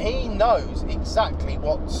 He knows exactly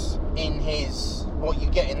what's in what you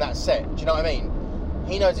get in that set. Do you know what I mean?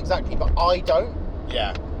 He knows exactly, but I don't.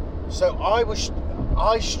 Yeah. So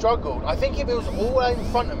I struggled. I think if it was all in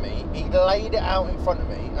front of me, he laid it out in front of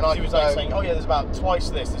me, and he was saying, "Oh yeah, there's about twice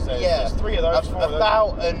this. There's 3 of those, 4 of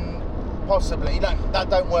those." And possibly that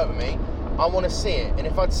don't work with me. I want to see it, and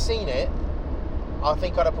if I'd seen it, I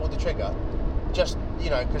think I'd have pulled the trigger. Just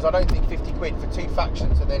because I don't think 50 quid for 2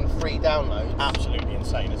 factions and then 3 downloads. Absolutely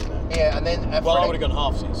insane, isn't it? Yeah, and then I would have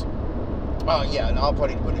gone halfsies. Oh yeah, and I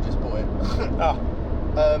probably would have just bought it.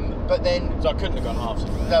 But then so I couldn't have gone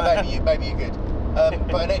halfsies. No, maybe you could.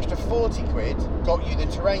 But an extra 40 quid got you the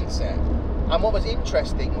terrain set. And what was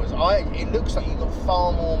interesting was it looks like you got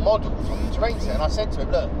far more models on the terrain set. And I said to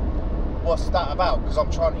him, look, what's that about? Because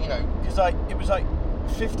I'm trying to, Because it was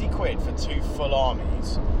 50 quid for 2 full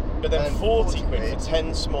armies, but then 40 quid for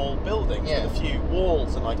 10 small buildings with a few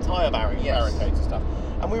walls and tyre barricades and stuff.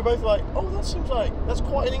 And we were both like, oh, that seems like that's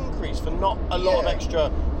quite an increase for not a lot of extra,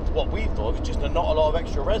 what we thought was just not a lot of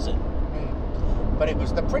extra resin. But it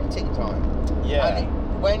was the printing time. Yeah.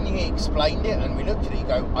 And when he explained it and we looked at it, you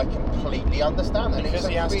go, I completely understand. And because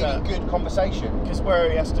it was a really good conversation. Because where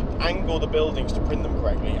he has to angle the buildings to print them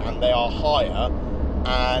correctly, and they are higher,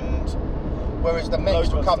 and whereas the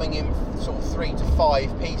mechs were coming in sort of 3 to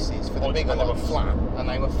 5 pieces for the bigger ones. And they were flat. And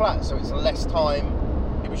they were flat, so it's less time.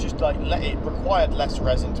 It was just it required less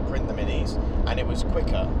resin to print the minis, and it was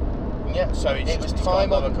quicker. Yeah. So it was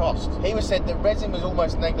time over cost. He said that resin was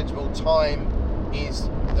almost negligible. Time is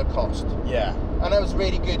the cost. Yeah. And that was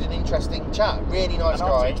really good and interesting chat. Really nice guy.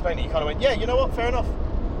 And after he explained it, he kind of went, yeah, you know what, fair enough.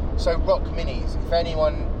 So Rock Minis, if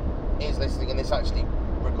anyone is listening and this actually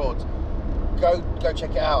records, go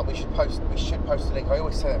check it out. We should post a link. I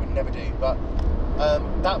always say that, we never do, but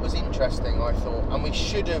that was interesting, I thought. And we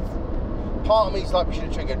should have, part of me is we should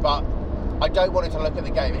have triggered, but I don't want him to look at the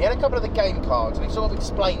game. And he had a couple of the game cards and he sort of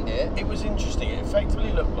explained it. It was interesting. It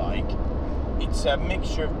effectively looked like it's a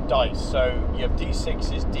mixture of dice, so you have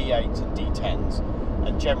D6s, D8s and D10s,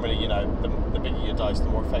 and generally, the bigger your dice, the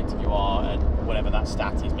more effective you are at whatever that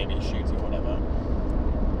stat is, maybe it's shooting or whatever.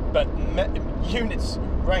 But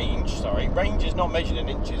range is not measured in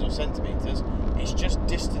inches or centimetres, it's just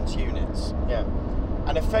distance units. Yeah.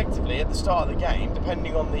 And effectively, at the start of the game,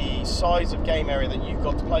 depending on the size of game area that you've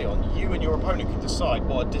got to play on, you and your opponent can decide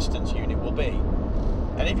what a distance unit will be.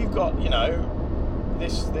 And if you've got,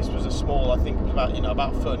 this was a small, I think it was about,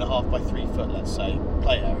 about 1.5 by 3 foot, let's say,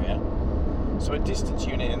 play area. So a distance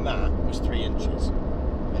unit in that was 3 inches.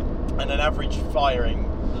 And an average firing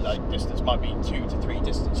distance might be 2 to 3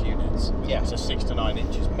 distance units. Yeah. So 6 to 9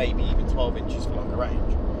 inches, maybe even 12 inches for longer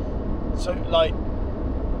range. So,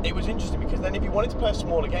 it was interesting because then if you wanted to play a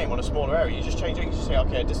smaller game on a smaller area, you just change it. You just say,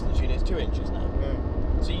 okay, a distance unit is 2 inches now.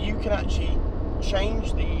 Mm. So you can actually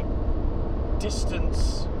change the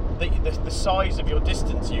distance, the size of your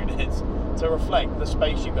distance units to reflect the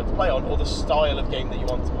space you've got to play on or the style of game that you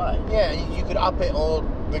want to play. Yeah, you could up it or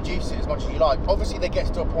reduce it as much as you like. Obviously, there gets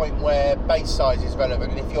to a point where base size is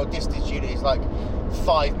relevant, and if your distance unit is like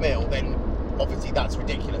 5 mil, then obviously that's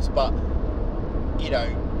ridiculous. But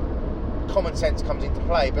common sense comes into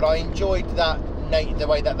play. But I enjoyed that the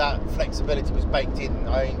way that flexibility was baked in.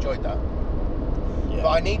 I enjoyed that. Yeah. But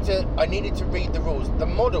I needed to read the rules. The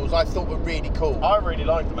models I thought were really cool. I really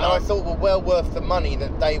liked them, and I thought were well worth the money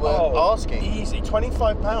that they were asking. Easy,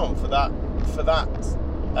 £25 for that,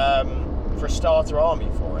 for a starter army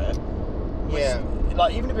for it. Yeah.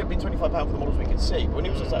 Like, even if it had been £25 for the models we could see, but when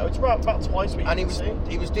he was just like, it's about twice what you and could see.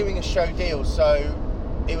 he was doing a show deal, so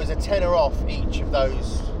it was a tenner off each of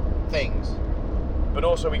those things. But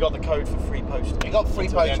also we got the code for free posting. We got free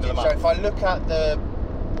posting. So if I look at the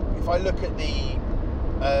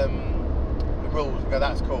rules and go,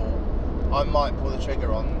 that's cool, I might pull the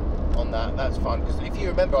trigger on that. That's fun, because if you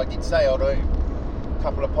remember, I did say on a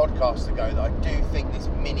couple of podcasts ago that I do think this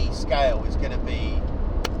mini scale is going to be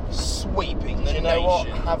sweeping the nation. You know what?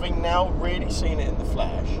 Having now really seen it in the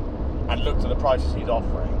flesh and looked at the prices he's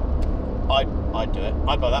offering, I'd do it.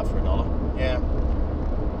 I'd buy that for $1. Yeah.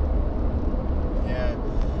 Yeah.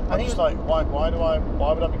 I'm just like, why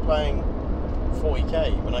would I be playing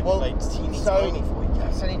 40k when I can play tiny 40k?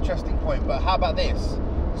 That's an interesting point, but how about this?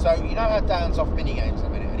 So, you know how Dan's off mini games at the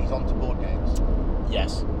minute and he's on to board games?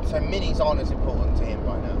 Yes. So minis aren't as important to him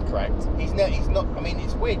right now. Correct. He's not, I mean,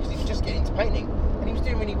 it's weird because he's just getting into painting and he was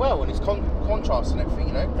doing really well, and his contrast and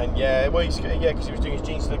everything, And because he was doing his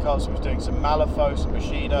Genes to the Castle, he was doing some Malifaux, some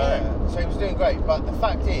Bushido. Yeah, so he was doing great, but the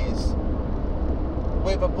fact is,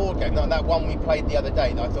 with a board game, like that one we played the other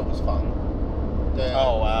day that I thought was fun.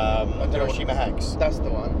 Hiroshima Hex. That's the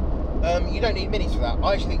one. You don't need minis for that.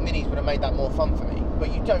 I actually think minis would have made that more fun for me,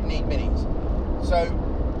 but you don't need minis. So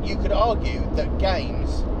you could argue that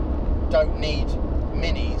games don't need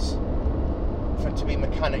minis for it to be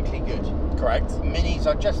mechanically good. Correct. Minis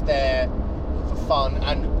are just there for fun,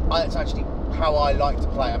 and that's actually how I like to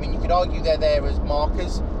play. I mean, you could argue they're there as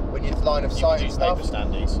markers when you're line of sight and stuff.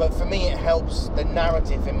 But for me, it helps the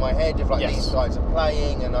narrative in my head of these guys are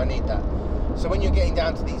playing, and I need that. So when you're getting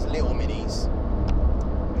down to these little minis,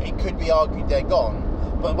 it could be argued they're gone.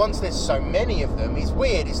 But once there's so many of them, it's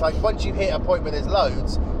weird. It's like once you hit a point where there's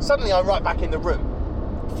loads, suddenly I'm right back in the room.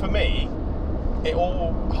 For me, it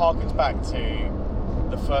all harkens back to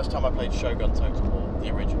the first time I played Shogun Total War, the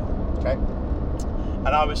original. Okay. And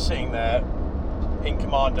I was sitting there in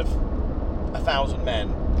command of 1,000 men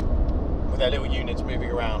with their little units moving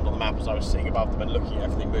around on the map as I was sitting above them and looking at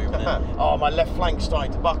everything moving. And, my left flank's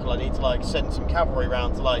starting to buckle. I need to send some cavalry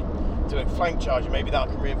around to do a flank charge, and maybe that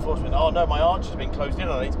can reinforcement. Oh no, my archer's been closed in.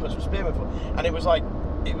 I need to put some spearmen for. And it was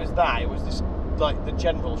this the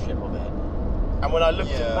generalship of it. And when I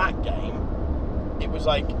looked at that game, it was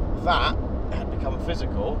like that had become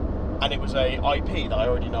physical, and it was a IP that I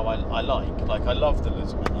already know I like. Like, I love the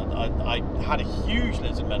Lizardmen. I had a huge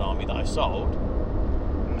Lizardmen army that I sold.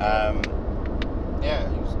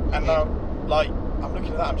 And now, I'm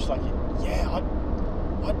looking at that, I'm just like,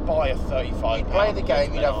 I'd buy a £35. You'd play the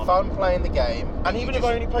game, you'd have fun playing the game. And even if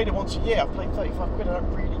I only played it once a year, I've played £35, I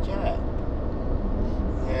don't really care.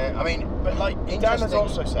 Yeah, I mean, but Dan has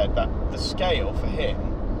also said that the scale for him,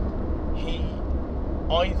 he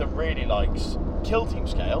either really likes kill team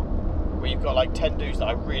scale, where you've got 10 dudes that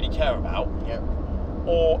I really care about,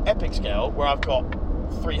 or epic scale, where I've got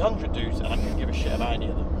 300 dudes and I couldn't give a shit about any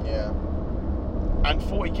of them. Yeah. And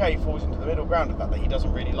 40k falls into the middle ground of that he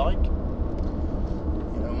doesn't really like.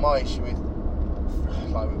 My issue with,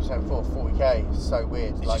 like we were saying before, 40k is so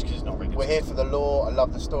weird. It's just 'cause it's not really good. We're here for the lore. I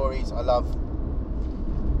love the stories. I love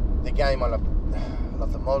the game. I love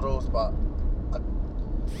the models, but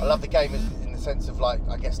I love the game in the sense of I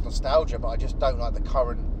guess nostalgia. But I just don't like the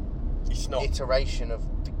current iteration of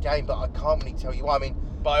the game. But I can't really tell you why. I mean,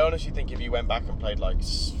 but I honestly think if you went back and played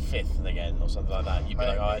 5th again or something like that, you'd be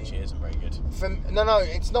like, oh, actually, it isn't very good. No,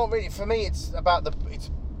 it's not really. For me, it's about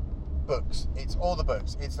books. It's all the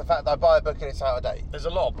books. It's the fact that I buy a book and it's out of date. There's a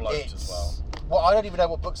lot of bloats as well. Well, I don't even know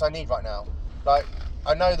what books I need right now. Like,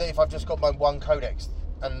 I know that if I've just got my one codex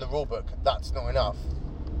and the rule book, that's not enough.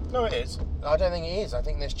 No, it is. I don't think it is. I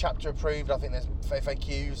think there's chapter approved. I think there's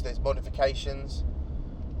FAQs. There's modifications.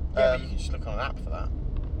 Yeah, but you can just look on an app for that.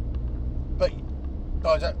 But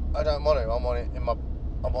I don't want to. I want it in my.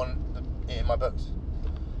 I want it in my books.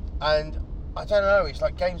 And I don't know. It's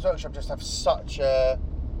like Games Workshop just have such a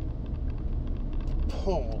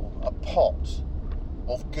pool, a pot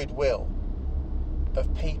of goodwill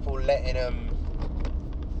of people letting them.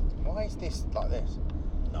 Why is this like this?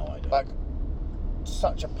 No idea. Like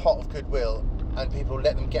such a pot of goodwill, and people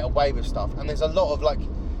let them get away with stuff. And there's a lot of like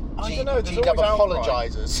I don't know. There's GW always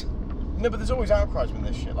apologisers. No, but there's always outcries when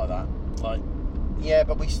there's shit like that. Like, yeah,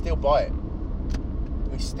 but we still buy it.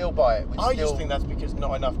 We still buy it. I just think that's because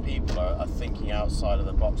not enough people are thinking outside of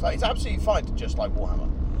the box. Like, it's absolutely fine to just like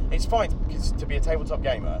Warhammer. It's fine to be a tabletop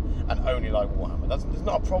gamer and only like Warhammer. There's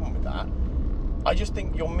not a problem with that. I just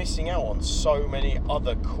think you're missing out on so many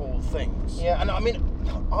other cool things. Yeah, and I mean,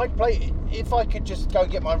 I'd play it if I could just go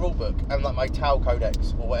get my rulebook and like my Tau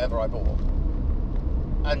Codex or whatever I bought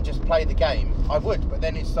and just play the game. I would, but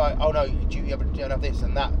then it's like, oh no, you don't have this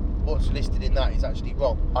and that. What's listed in that is actually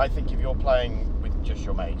wrong. I think if you're playing with just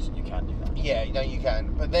your mates, you can do that. Yeah, you know you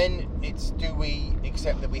can. But then it's, do we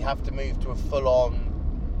accept that we have to move to a full-on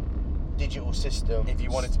digital system? If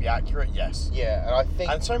you want it to be accurate, yes. Yeah, and I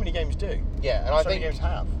think... And so many games do. Yeah, and I think... many games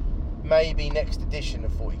have. Maybe next edition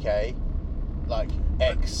of 40k, like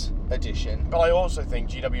X edition. But I also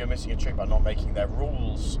think GW are missing a trick by not making their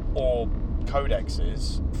rules or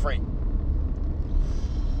codexes free.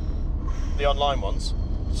 The online ones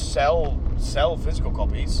sell physical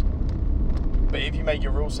copies, but if you make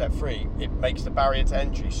your rule set free, it makes the barrier to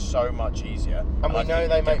entry so much easier. And we know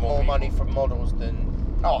they make more money from models than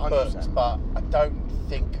books, but I don't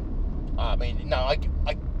think. I mean, no,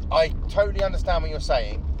 I totally understand what you're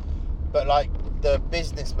saying, but like the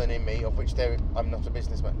businessman in me, of which I'm not a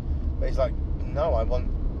businessman, but it's like, no, I want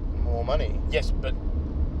more money. Yes, but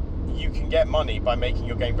you can get money by making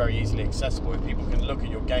your game very easily accessible. If people can look at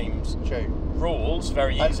your game's rules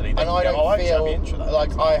very easily, and I don't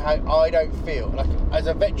feel like, as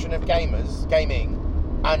a veteran of gaming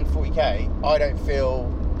and 40k, I don't feel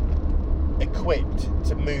equipped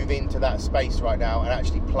to move into that space right now and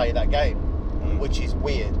actually play that game, which is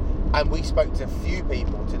weird. And we spoke to a few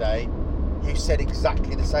people today who said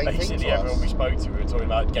exactly the same thing to us. Basically, everyone we spoke to, we were talking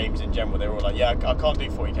about games in general. They were all like, yeah, I can't do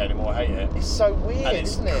 40k anymore, I hate it. It's so weird,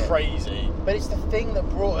 isn't it? It's crazy. But it's the thing that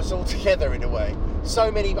brought us all together in a way. So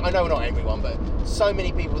many, I know not everyone, but so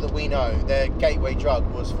many people that we know, their gateway drug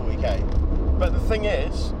was 40k. But the thing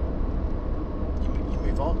is, you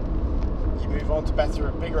move on. You move on to better,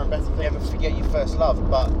 bigger and better things. Never forget your first love.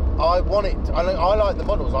 But I like the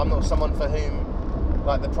models. I'm not someone for whom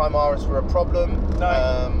like the Primaris were a problem.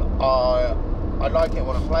 No. I like it, I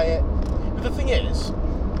want to play it. But the thing is,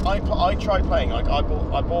 I tried playing. Like I bought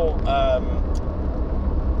what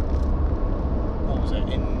was it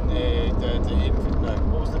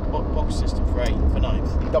what was the box system for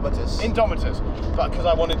 9th? Indomitors. But because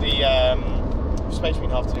I wanted the Space Marine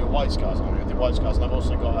half to do White Scars, I wanted the White Scars, and I've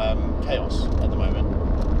also got Chaos at the moment.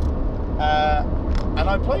 And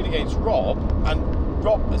I played against Rob, and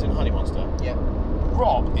Rob as in Honey Monster. Yeah.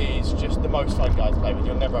 Rob is just the most fun guy to play with.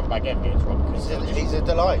 You'll never have a bad game against Rob because he's a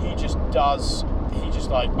delight. He just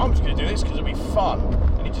like, I'm just going to do this because it'll be fun,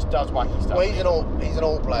 and he just does wacky stuff. Well, he's an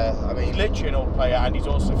all player. I mean, he's literally an all player, and he's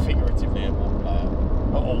also figuratively an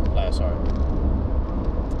all player. Sorry.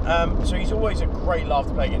 So he's always a great laugh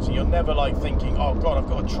to play against. And you're never like thinking, oh god, I've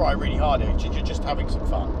got to try really hard. You're just having some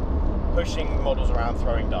fun, pushing models around,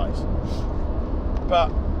 throwing dice.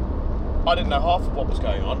 But I didn't know half of what was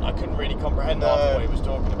going on. I couldn't really comprehend half of what he was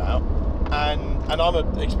talking about. And I'm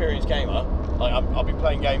an experienced gamer. Like I've been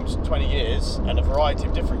playing games 20 years and a variety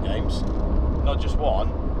of different games, not just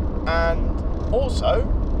one. And also,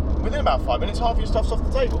 within about 5 minutes, half your stuff's off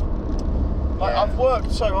the table. Like I've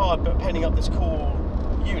worked so hard at painting up this cool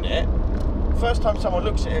unit. First time someone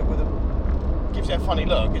looks at it gives it a funny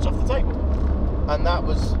look, it's off the table. And that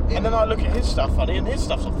was. And then I look at his stuff funny, and his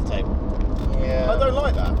stuff's off the table. Yeah. I don't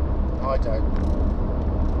like that. I don't.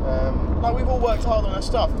 Like we've all worked hard on our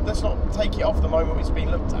stuff. Let's not take it off the moment it's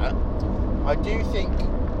been looked at. I do think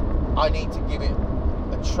I need to give it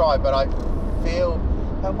a try, but I feel.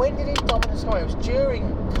 And when did Indominus come out? It was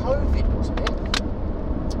during COVID, wasn't it?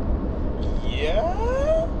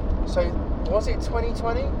 Yeah. So was it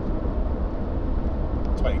 2020?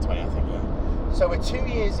 2020, I think. Yeah. So we're 2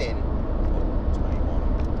 years in.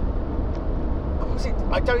 21. Was was it?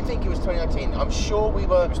 I don't think it was 2019. I'm sure we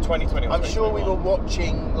were. It was 2020 or I'm sure we were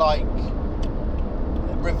watching like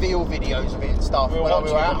reveal videos of it and stuff when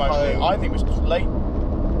we were at home. I think it was late.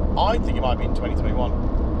 I think it might have been 2021.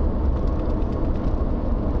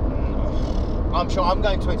 I'm sure. I'm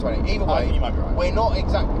going 2020. Either way, I think you might be right. We're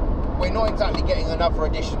not exactly getting another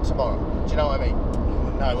edition tomorrow. Do you know what I mean?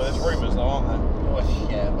 No, well, there's rumours though, aren't there? Well,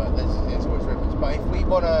 yeah, but there's always rumours. But if we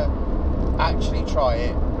want to actually try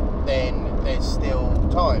it, then there's still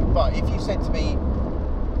time. But if you said to me,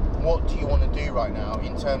 what do you want to do right now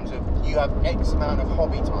in terms of you have X amount of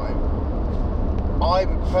hobby time, I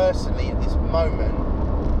would personally at this moment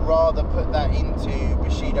rather put that into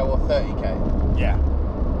Bushido or 30k Yeah.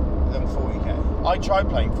 than 40k. I tried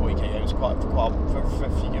playing 40k games for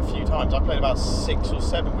a few times. I played about 6 or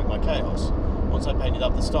 7 with my Chaos. Once I painted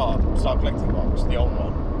up the Star Collecting box, the old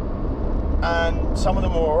one. And some of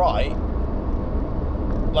them were alright.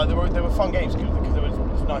 Like, they were fun games because there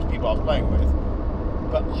was nice people I was playing with.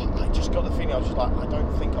 But I just got the feeling, I was just like, I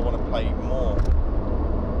don't think I want to play more.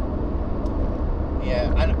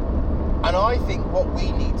 Yeah, and I think what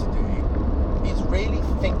we need to do is really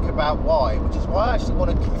think about why, which is why I actually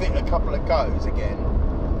want to give it a couple of goes again,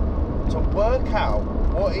 to work out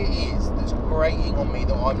what it is that's grating on me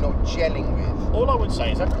that I'm not gelling with. All I would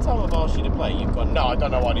say is every time I've asked you to play, you've gone, no, I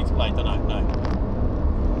don't know what I need to play, don't know, no.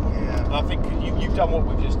 Yeah. And I think you've done what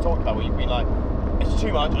we've just talked about, where you've been like, it's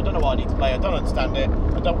too much, I don't know what I need to play, I don't understand it,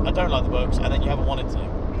 I don't like the books, and then you haven't wanted to.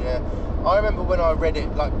 Yeah. I remember when I read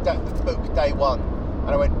it, like the book day one,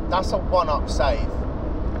 and I went, that's a one-up save.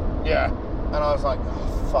 Yeah. And I was like,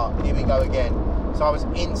 oh, fuck, here we go again. So I was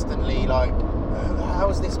instantly like, how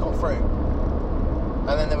has this got through?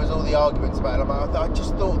 And then there was all the arguments about it. I'm like, I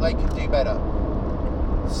just thought they could do better.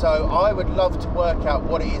 So I would love to work out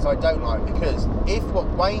what it is I don't like, because if what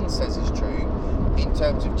Wayne says is true, in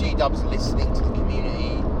terms of G-Dubs listening to the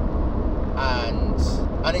community,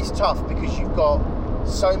 and it's tough because you've got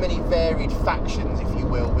so many varied factions, if you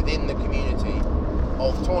will, within the community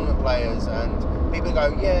of tournament players, and people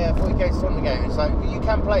go, yeah, 40k is a tournament game. It's like, you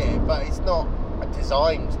can play it, but it's not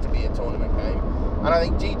designed to be a tournament game. And I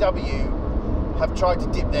think GW have tried to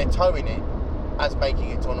dip their toe in it as making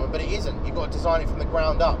it a tournament, but it isn't. You've got to design it from the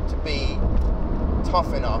ground up to be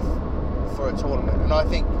tough enough for a tournament. And I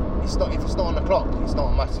think if it's not on the clock, it's not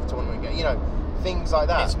a massive tournament game. You know, things like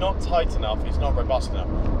that. It's not tight enough, it's not robust enough.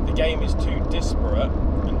 The game is too disparate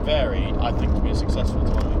and varied, I think, to be a successful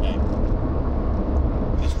tournament game.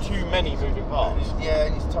 There's too many moving parts. Yeah,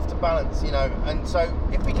 and it's tough to balance, you know. And so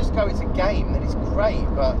if we just go, it's a game, then it's great,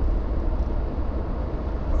 but...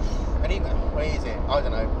 And even, what is it? I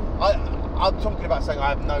don't know. I'm talking about something I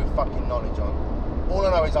have no fucking knowledge on. All I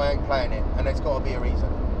know is I ain't playing it, and there's got to be a reason.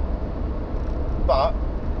 But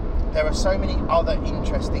there are so many other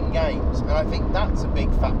interesting games, and I think that's a big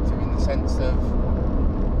factor in the sense of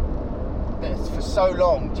that for so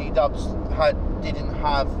long G-Dubs didn't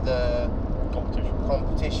have the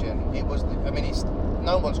competition. It was,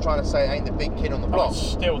 no one's trying to say it ain't the big kid on the block. It's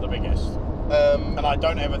still the biggest. And I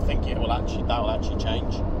don't ever think that will actually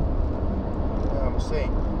change. We'll see.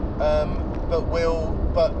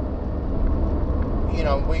 But you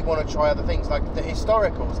know, we want to try other things like the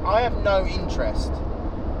historicals. I have no interest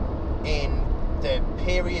in the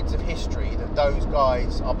periods of history that those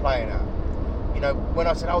guys are playing at. You know, when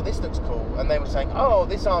I said, oh, this looks cool, and they were saying, oh,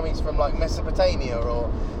 this army's from like Mesopotamia, or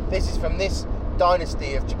this is from this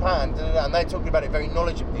dynasty of Japan, and they're talking about it very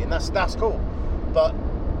knowledgeably, and that's cool. But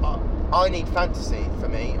I need fantasy for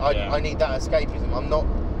me. I need that escapism. I'm not.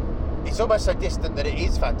 It's almost so distant that it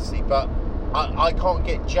is fantasy, but I can't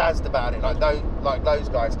get jazzed about it like those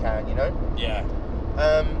guys can. You know. Yeah.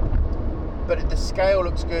 But the scale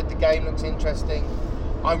looks good. The game looks interesting.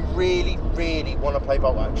 I really, really want to play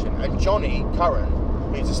bolt action. And Johnny Curran,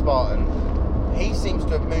 who's a Spartan, he seems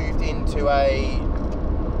to have moved into a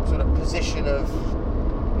sort of position of,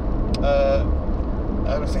 I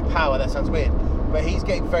want to say power, that sounds weird, but he's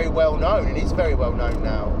getting very well known, and is very well known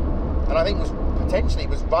now. And I think was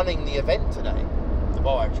running the event today. The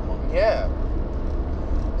bolt action one. Yeah.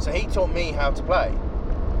 So he taught me how to play.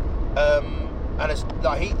 And it's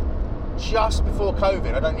like he, just before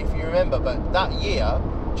COVID, I don't know if you remember, but that year,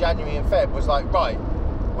 January and Feb, was like, right,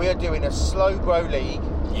 we are doing a slow grow league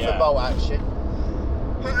for bolt action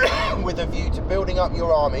with a view to building up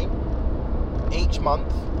your army each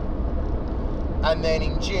month. And then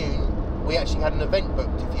in June, we actually had an event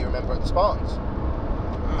booked, if you remember, at the Spartans.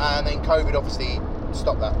 And then COVID obviously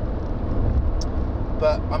stopped that.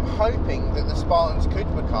 But I'm hoping that the Spartans could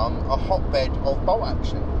become a hotbed of bolt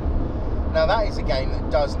action. Now that is a game that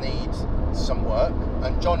does need some work,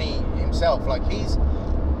 and Johnny himself, like he's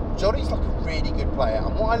Johnny's like a really good player,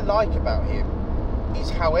 and what I like about him is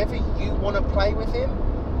however you want to play with him,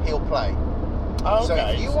 he'll play. Oh, So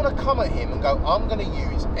okay. if you want to come at him and go, I'm going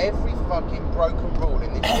to use every fucking broken rule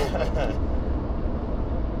in this rule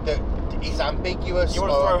that is ambiguous. You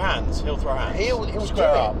want to throw hands? He'll throw hands. He'll do square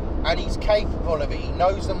it, up. and he's capable of it. He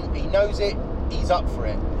knows them. He knows it. He's up for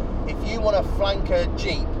it. If you want to flank a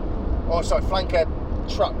jeep, flank a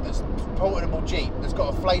truck that's portable jeep that's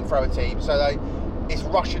got a flamethrower team, so it's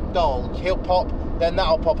Russian doll. He'll pop, then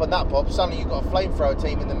that'll pop, and that pop. Suddenly you've got a flamethrower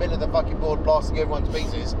team in the middle of the fucking board blasting everyone to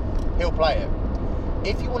pieces. He'll play it.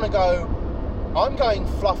 If you want to go, I'm going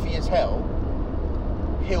fluffy as hell,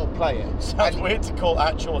 he'll play it. Sounds weird to call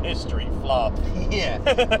actual history fluff.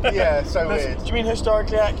 Yeah, so weird. Do you mean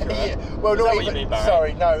historically accurate? Yeah. Well, Is not that even, what you mean, Barry?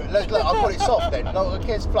 sorry, no. Look, I'll call it soft then. No, in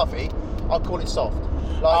case it's fluffy, I'll call it soft.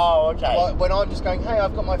 Like, Oh, okay. Like when I'm just going, hey,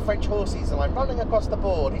 I've got my French horses and I'm running across the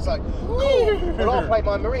board. He's like, cool. Well, I'll play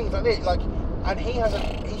my Marines like this. Like, and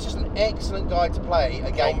he's just an excellent guy to play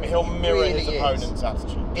a game. He'll mirror really his is. opponent's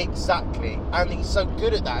attitude. Exactly, and he's so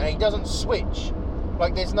good at that, and he doesn't switch.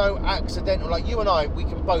 Like, there's no accidental. Like you and I, we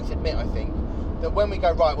can both admit, I think, that when we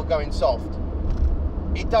go right, we're going soft.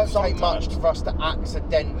 It doesn't take much for us to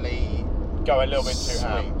accidentally Go a little bit too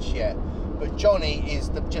ham. switch. Yeah, but Johnny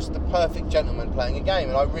is just the perfect gentleman playing a game,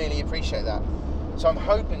 and I really appreciate that. So I'm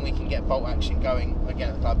hoping we can get bolt action going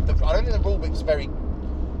again at the club. I don't think the rule book's very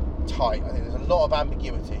tight. I think there's a lot of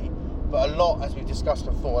ambiguity, but a lot, as we've discussed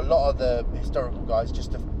before, a lot of the historical guys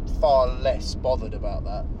just are far less bothered about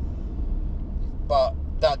that. But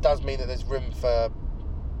that does mean that there's room for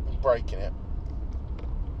breaking it.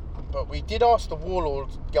 But we did ask the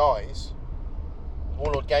Warlord Games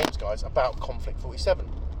guys, about Conflict 47.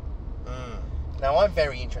 Now I'm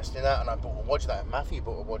very interested in that, and I bought a watch of that, and Matthew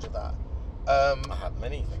bought a watch of that. I had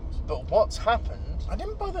many things. But what's happened? I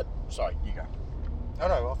didn't buy that. Sorry, you go. Oh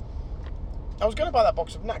no, I was going to buy that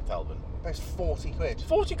box of Nactalbin. it's 40 quid.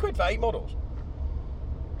 40 quid for 8 models.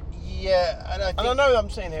 Yeah, and I think... And I know I'm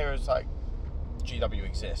sitting here as like, GW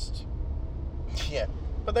exists. Yeah.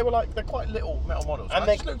 But they were like, they're quite little metal models. And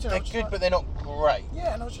I just looked at it, I they're was just good, like, but they're not great.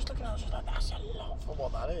 yeah, and I was just looking at it, I was just like, that's a lot for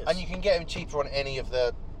what that is. And you can get them cheaper on any of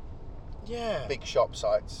the yeah. big shop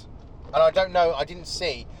sites. And I don't know, I didn't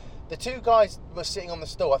see. The two guys were sitting on the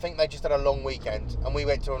stall. I think they just had a long weekend, and we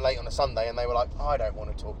went to them late on a Sunday, and they were like, I don't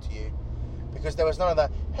want to talk to you. Because there was none of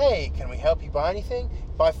that, hey, can we help you buy anything?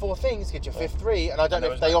 Buy 4 things, get your 5th 3, and I don't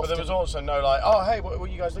know if they offered... But there was also no like, oh, hey, what are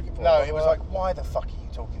you guys looking for? No, it was like, why the fuck are you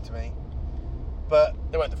talking to me? But...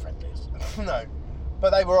 They weren't the friendliest. No. But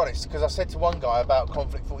they were honest, because I said to one guy about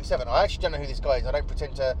Conflict 47, I actually don't know who this guy is, I don't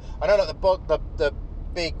pretend to... I know like the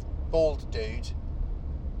big bald dude,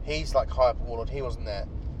 he's like high up at Warlord, he wasn't there.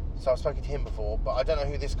 So I've spoken to him before, but I don't know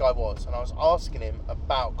who this guy was. And I was asking him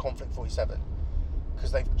about Conflict 47,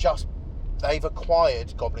 because they've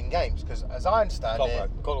acquired Goblin Games, because as I understand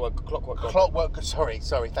Clockwork, sorry,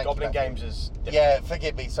 thank you. Goblin Games is different. Yeah,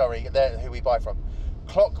 forgive me, sorry, they're who we buy from.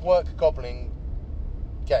 Clockwork Goblin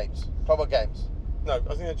Games. Clockwork Games. No, I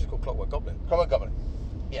think they're just called Clockwork Goblin. Clockwork Goblin.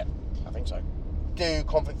 Yeah. I think so. Do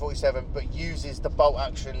Conflict 47, but uses the bolt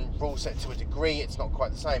action rule set to a degree. It's not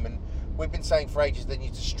quite the same, and we've been saying for ages they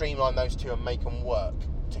need to streamline those two and make them work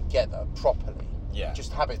together properly. Yeah.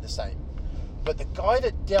 Just have it the same. But the guy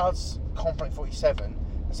that does Conflict 47,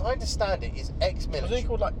 as I understand it, is ex-military. Wasn't he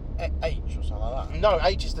called like H or something like that? No,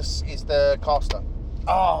 H is the caster.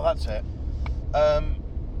 Oh, that's it.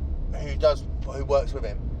 Who works with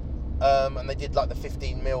him. And they did like the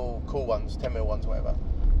 15 mil cool ones, 10 mil ones, whatever.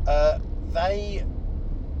 They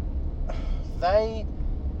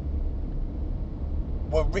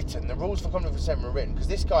were written, the rules for Conflict 47 were written, because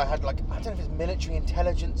this guy had like, I don't know if it's military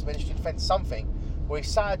intelligence, military defence, something, where he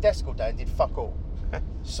sat at a desk all day and did fuck all.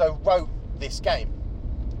 So wrote this game.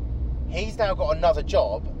 He's now got another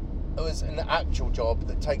job. It was an actual job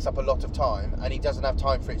that takes up a lot of time, and he doesn't have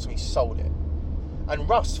time for it, so he sold it. And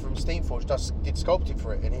Russ from Steamforge did sculpting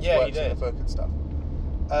for it in his works in the book and stuff.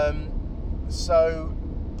 So...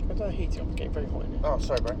 I don't heat it, I'm getting very hot in here. Oh,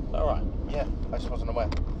 sorry, bro. Alright. Yeah, I just wasn't aware.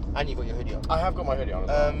 And you've got your hoodie on. I have got my hoodie on as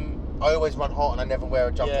well. I always run hot and I never wear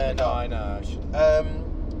a jumper in the dark. I know. I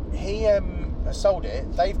shouldn't. He sold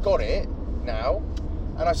it. They've got it now.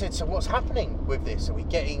 And I said, so what's happening with this? Are we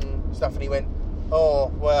getting stuff? And he went,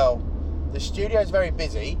 oh, well, the studio's very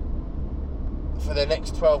busy for the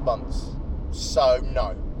next 12 months. So,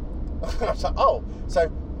 no. I was like, oh,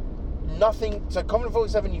 so nothing. So, Conflict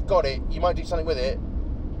 47, you've got it. You might do something with it,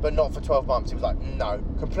 but not for 12 months. He was like, no,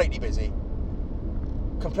 completely busy.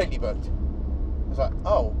 Completely booked. I was like,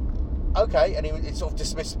 oh, okay. And it sort of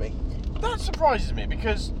dismissed me. That surprises me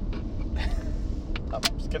because I'm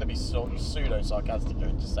going to be sort of pseudo sarcastic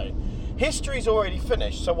and just say, history's already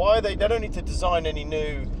finished. So why they don't need to design any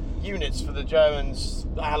new units for the Germans,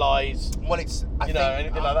 allies. Well, it's anything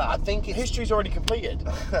like that. I think it's history's already completed.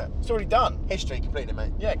 It's already done. history completed,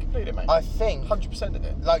 mate. Yeah, completed, mate. I think 100% of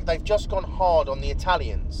it. like they've just gone hard on the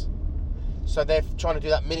Italians, so they're trying to do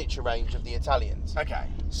that miniature range of the Italians. Okay.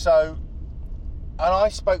 So, and I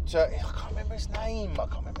spoke to, I can't remember his name. I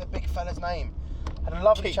can't remember the big fella's name. I had a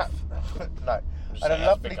lovely Keith. chat. No, Just I had say a that's the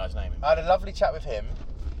lovely. big guy's name. I had a lovely chat with him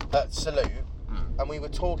at Salute, and we were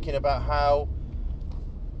talking about how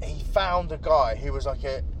he found a guy who was like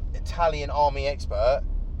an Italian army expert.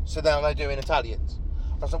 So now they're doing Italians.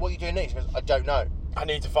 I was like, "What are you doing next?" He goes, "I don't know." I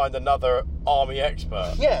need to find another army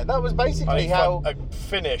expert. Yeah, that was I basically need to how. find a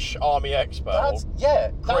Finnish army expert. That's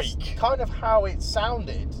Greek. kind of how it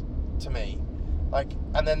sounded to me. Like,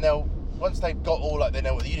 and then once they've got all, like, they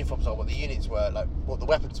know what the uniforms are, what the units were, like what the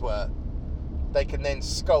weapons were, they can then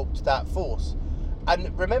sculpt that force.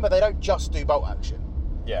 And remember, they don't just do bolt action.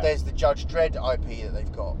 Yeah. There's the Judge Dredd IP that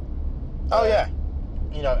they've got. Oh yeah.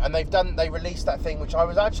 You know, and they released that thing which I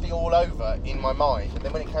was actually all over in my mind, and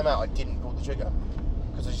then when it came out, I didn't pull the trigger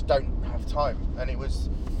because I just don't have time. And it was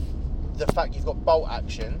the fact you've got bolt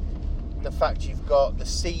action, the fact you've got the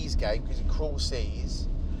Seas game because it's Cruel Seas,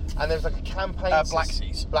 and there's like a campaign. Black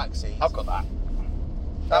Seas. Black Seas. I've got that.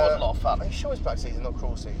 That was a lot of fun. Are you sure it's Black Seas and not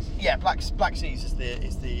Cruel Seas? Yeah, Black Seas is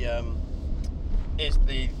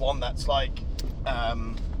the one that's like I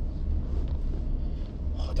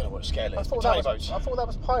don't know what scale it is. Tiny boats. I thought that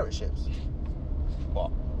was pirate ships. What?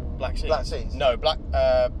 Black Seas. Black Seas. No,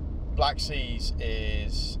 Black Seas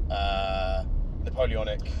is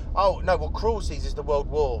Napoleonic. Oh no! Well, Cruel Seas is the World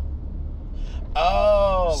War.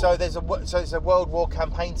 Oh. So it's a World War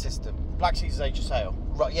campaign system. Black Seas is Age of Sail.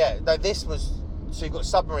 Right, yeah. No, this was... So you've got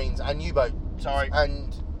submarines and U-boat. Sorry.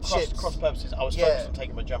 And ships. Cross purposes. I was Yeah. focused on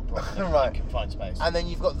taking my jumper off in Right. confined space. And then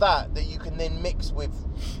you've got that you can then mix with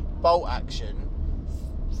bolt action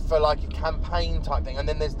for like a campaign type thing. And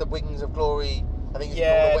then there's the Wings of Glory, I think it's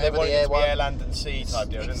called, or they whatever wanted the it air to be one. air, land and sea type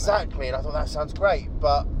deal, didn't Exactly, and I thought that sounds great,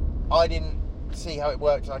 but I didn't see how it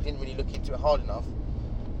worked and I didn't really look into it hard enough.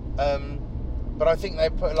 But I think they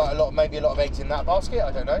put maybe a lot of eggs in that basket,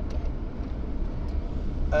 I don't know.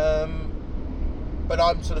 But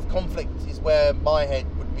I'm sort of conflict is where my head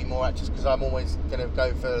would be more at, just because I'm always going to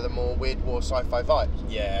go for the more weird war sci-fi vibes.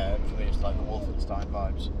 Yeah, for me it's like the Wolfenstein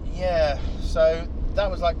vibes. Yeah, so that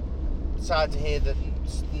was like sad to hear that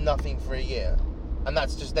it's nothing for a year, and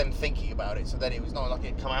that's just them thinking about it. So then it was not like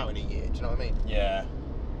it'd come out in a year. Do you know what I mean? Yeah.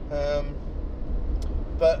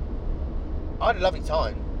 But I had a lovely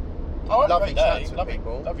time. Oh, Lovely chats with lovely,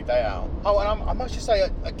 people. lovely day out. Oh, and I must just say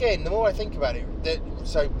again, the more I think about it,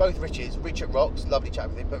 so both Rich at Rocks, lovely chat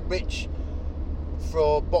with him, but Rich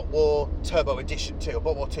for Bot War Turbo Edition 2, or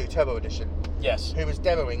Bot War 2 Turbo Edition, Yes. who was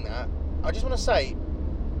demoing that. I just want to say,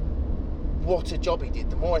 what a job he did.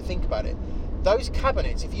 The more I think about it, those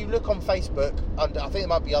cabinets, if you look on Facebook, I think it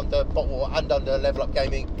might be under Bot War and under Level Up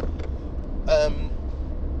Gaming,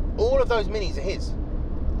 all of those minis are his.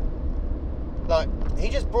 Like, he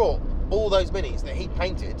just brought all those minis that he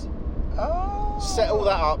painted, Oh. set all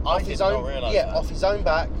that up I off did his not own, realise yeah, that. off his own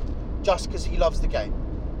back, just because he loves the game.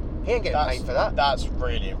 He ain't getting paid for that. That's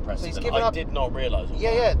really impressive. So he's and given I up- did not realise all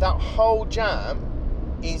Yeah, that. yeah, that whole jam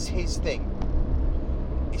is his thing.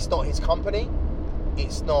 It's not his company.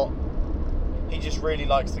 It's not, He just really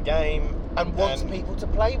likes the game and wants people to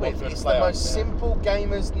play with. wants them to It's play the on, most yeah. simple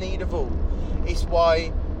gamers need of all. It's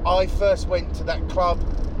why I first went to that club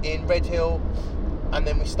in Red Hill, and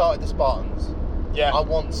then we started the Spartans. Yeah. I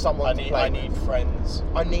want someone to play I with. need friends.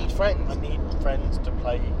 I need friends. I need friends to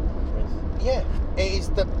play with. Yeah, it is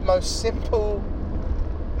the most simple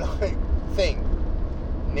thing.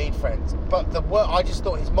 Need friends, but the work. I just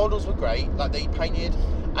thought his models were great. Like they painted,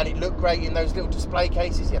 and it looked great in those little display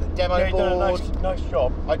cases. He had a demo Yeah, he done a board. nice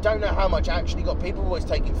job. I don't know how much actually got. People always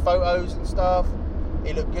taking photos and stuff.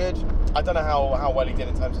 It looked good, I don't know how well he did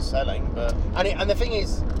in terms of selling, but and the thing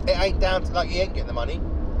is, it ain't down to he ain't getting the money.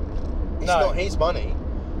 It's No. not his money.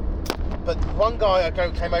 But one guy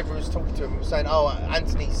came over and was talking to him, was saying, "Oh,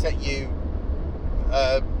 Anthony sent you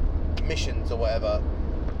missions or whatever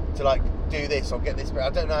to do this or get this." But I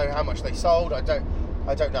don't know how much they sold. I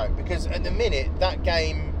don't know, because at the minute that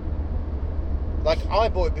game, I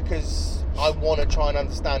bought it because I want to try and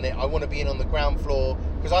understand it. I want to be in on the ground floor,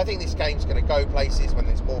 because I think this game's going to go places when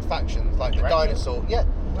there's more factions, like You the reckon? dinosaur. Yeah,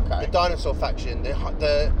 Okay. the dinosaur faction,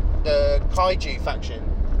 the kaiju faction.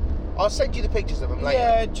 I'll send you the pictures of them later.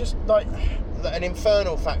 yeah, just like An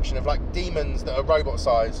infernal faction of demons that are robot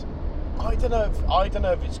size. I don't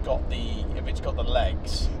know if it's got the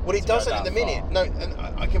legs. Well, it to go doesn't at that the minute. far. No, and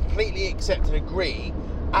I completely accept and agree.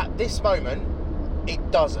 At this moment,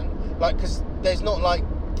 it doesn't. Like, because there's not like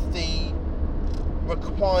the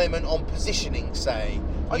requirement on positioning. Say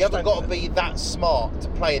I you just haven't don't got to think be that smart to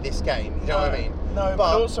play this game. You know what I mean? No,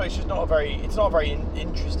 but also it's just not a very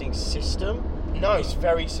interesting system. No. It's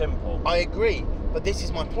very simple. I agree, but this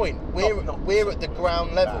is my point. Not We're at the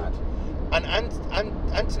ground level, bad. and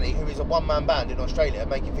Anthony, who is a one-man band in Australia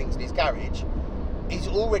making things in his garage, is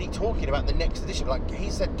already talking about the next edition. Like he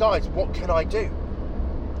said, guys, what can I do?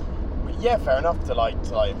 Yeah, fair enough to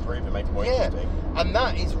improve and make it more interesting. And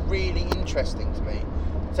that is really interesting to me.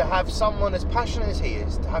 To have someone as passionate as he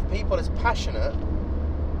is, to have people as passionate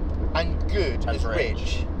and good as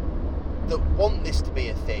Rich that want this to be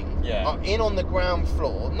a thing, are in on the ground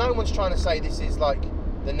floor. No one's trying to say this is like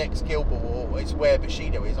the next Guild Ball or it's where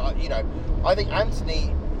Bushido is. I think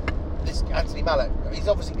Anthony Mallet, he's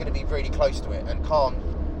obviously going to be really close to it and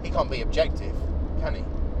he can't be objective, can he?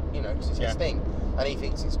 Because it's his thing and he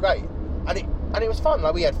thinks it's great. And it was fun.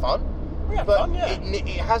 Like we had fun. It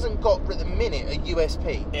hasn't got at the minute a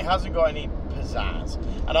USP. It hasn't got any pizzazz.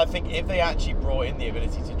 And I think if they actually brought in the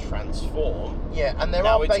ability to transform, and there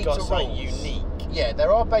now are it's beta got rules. something unique. Yeah,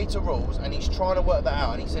 there are beta rules, and he's trying to work that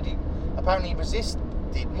out. And he said he apparently resisted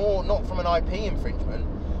more, not from an IP infringement,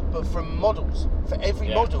 but from models. For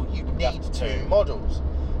every model, you need 2 models.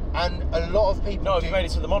 And a lot of people. No, if you made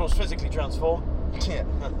it so the models physically transform. Yeah,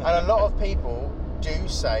 and a lot of people do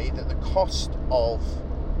say that the cost of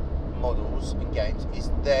models in games is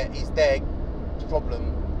their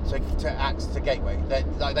problem to access the gateway. They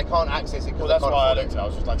can't access it because that's why I looked at it. I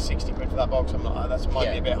was just like 60 quid for that box. I'm not. That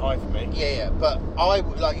might be a bit high for me. Yeah. But I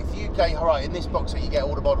like if you go alright in this box set you get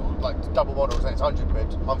all the models, like double models, and it's 100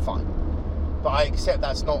 quid. I'm fine. But I accept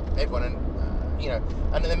that's not everyone, and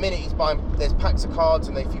And at the minute he's buying. There's packs of cards,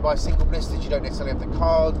 and if you buy single blisters, you don't necessarily have the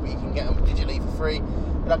cards, but you can get them digitally for free.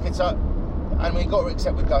 Like and we've got to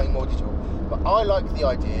accept we're going more digital. But I like the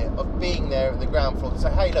idea of being there at the ground floor to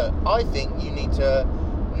say, hey, look, I think you need to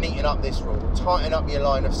neaten up this rule, tighten up your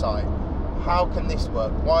line of sight. How can this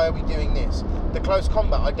work? Why are we doing this? The close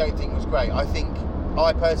combat I don't think was great. I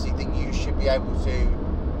personally think you should be able to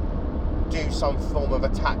do some form of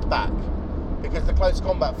attack back, because the close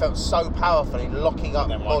combat felt so powerful in locking up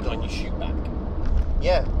models. When you shoot back.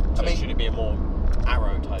 Yeah. So should it be a more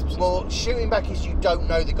arrow type system? Well, shooting back is you don't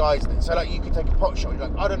know the guys. So like you could take a pot shot. You're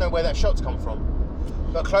like, I don't know where that shot's come from.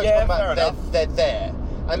 But close combat, they're there.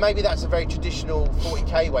 And maybe that's a very traditional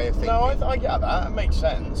 40k way of thinking. No, I get that. It makes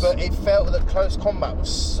sense. But it felt that close combat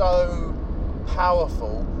was so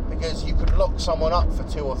powerful because you could lock someone up for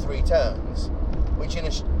 2 or 3 turns, which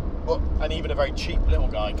and even a very cheap little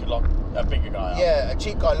guy could lock a bigger guy up. Yeah, a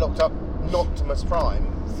cheap guy locked up Noctimus Prime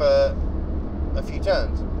for a few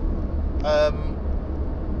turns.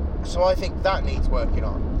 So I think that needs working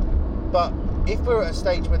on. But if we're at a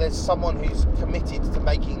stage where there's someone who's committed to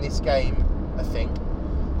making this game a thing,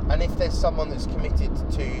 and if there's someone that's committed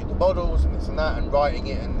to the models and this and that and writing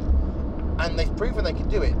it, and they've proven they can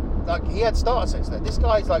do it, like he had starter sets there. This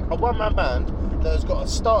guy's like a one-man band that has got a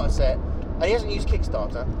starter set, and he hasn't used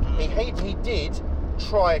Kickstarter. He did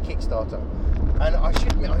try a Kickstarter, and I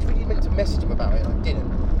should admit, I really meant to message him about it, and I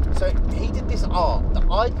didn't. So he did this art that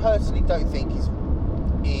I personally don't think is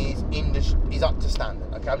up to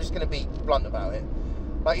standard. Okay, I'm just going to be blunt about it.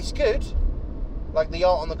 Like, it's good. Like the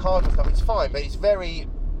art on the cards and stuff, it's fine, but it's very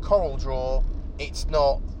Coral Draw. It's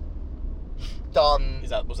not done. Was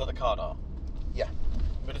that the card art? Yeah.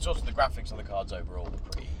 But it's also the graphics on the cards overall were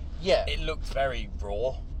pretty. Yeah. It looked very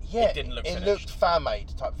raw. Yeah. It didn't look finished. It looked fan made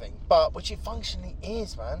type thing, but which it functionally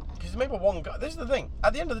is, man. Because maybe one guy. This is the thing.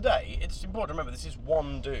 At the end of the day, it's important to remember this is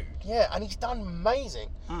one dude. Yeah, and he's done amazing.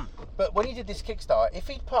 But when he did this Kickstarter, if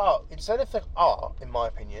he'd put out, instead of the art, in my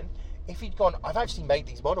opinion, if he'd gone, I've actually made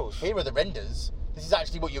these models. Here are the renders. This is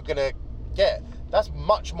actually what you're gonna get. That's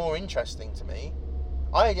much more interesting to me.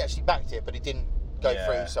 I actually backed it, but it didn't go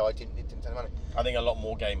through, so it didn't take the money. I think a lot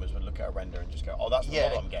more gamers would look at a render and just go, "Oh, that's the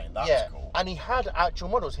model I'm getting. That's cool." And he had actual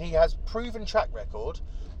models. He has proven track record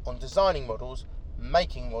on designing models,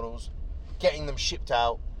 making models, getting them shipped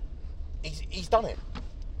out. He's done it.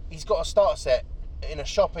 He's got a starter set in a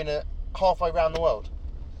shop halfway around the world.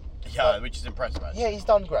 Yeah, which is impressive. Actually. Yeah, he's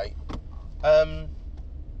done great.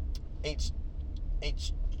 It's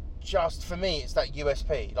just, for me, it's that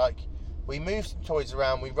USP. Like, we moved some toys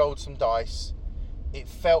around, we rolled some dice. It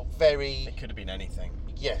felt very... It could have been anything.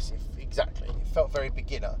 Yes, exactly. It felt very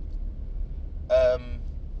beginner.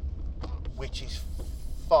 Which is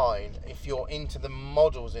fine if you're into the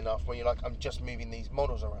models enough where you're like, I'm just moving these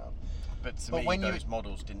models around. But to But me, when those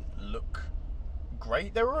models didn't look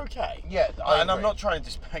great. They were okay. Yeah, I and I'm agree. not trying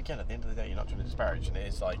to again. At the end of the day, you're not trying to disparage, and it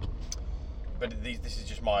is like. But this is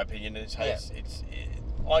just my opinion.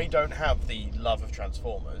 I don't have the love of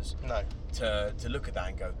Transformers No. to look at that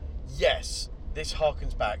and go, yes, this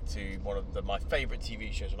harkens back to one of my favourite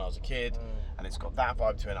TV shows when I was a kid, and it's got that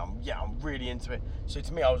vibe to it. And I'm really into it. So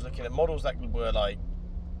to me, I was looking at models that were like,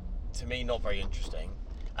 to me, not very interesting,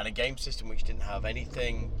 and a game system which didn't have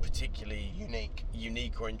anything particularly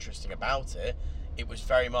unique or interesting about it. It was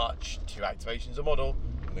very much 2 activations a model,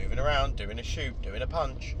 moving around, doing a shoot, doing a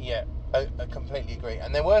punch. Yeah, I completely agree.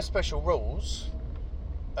 And there were special rules.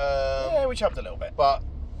 Which helped a little bit. But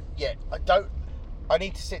yeah, I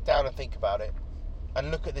need to sit down and think about it,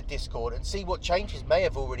 and look at the Discord and see what changes may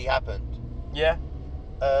have already happened. Yeah.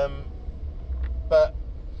 But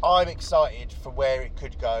I'm excited for where it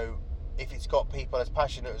could go if it's got people as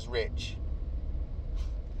passionate as Rich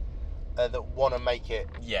that want to make it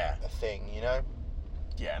a thing, you know?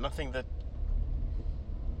 Yeah, and I think that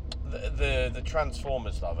the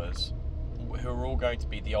Transformers lovers, who are all going to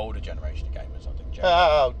be the older generation of gamers, I think.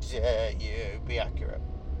 How dare you be accurate?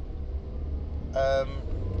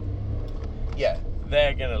 Yeah.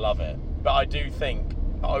 They're going to love it. But I do think,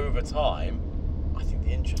 over time, I think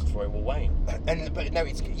the interest for it will wane. But no,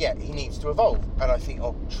 he needs to evolve. And I think,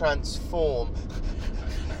 transform.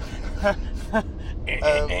 But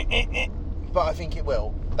I think it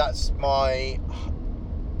will. That's my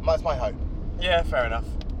hope. Yeah, fair enough.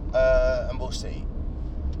 And we'll see.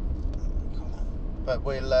 But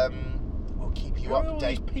we'll keep you Who are all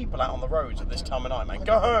these updated. people out on the roads at this time of night, man?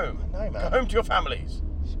 Go home. I know, man. Go home to your families.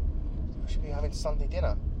 We should be having Sunday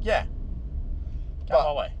dinner. Yeah. Get out of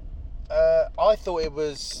our way. I thought it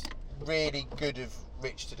was really good of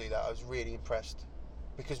Rich to do that. I was really impressed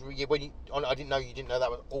because I didn't know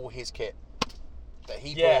that was all his kit that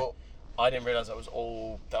he brought. I didn't realise that was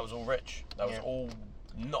all Rich. That was all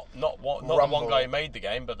not the Rumble. one guy who made the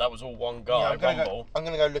game, but that was all one guy. Rumble. I'm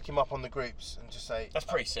gonna go look him up on the groups and just say That's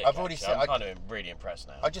pretty sick. I've already said. I'm kind of really impressed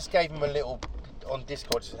now. I just gave him a little on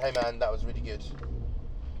Discord. Said, "Hey man, that was really good."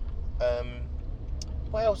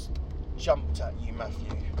 What else jumped at you,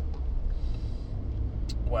 Matthew?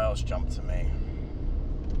 What else jumped to me?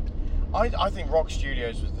 I think Rock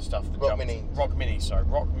Studios was the stuff that Rock jumped. Minis. Rock Minis, sorry.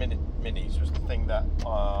 Rock Minis was the thing that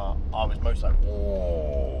I was most like,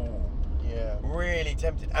 whoa. Yeah. Really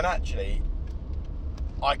tempted. And actually,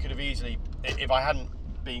 I could have easily, if I hadn't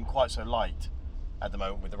been quite so light at the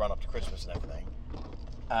moment with the run up to Christmas and everything,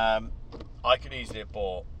 I could easily have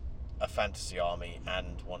bought a Fantasy Army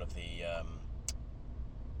and one of the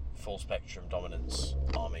Full Spectrum Dominance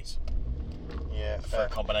armies. Yeah. For a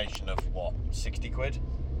combination of what, 60 quid?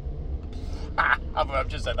 I've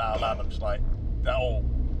just said that out loud. I'm just like, oh.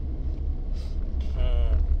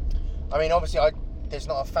 I mean, obviously, there's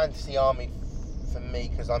not a Fantasy Army for me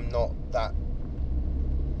because I'm not that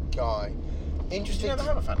guy. Interesting. Did you never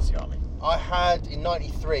have a Fantasy Army? I had in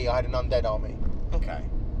 '93. I had an Undead Army. Okay.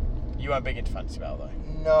 You weren't big into Fantasy Battle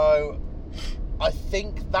though. No, I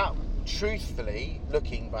think that, truthfully,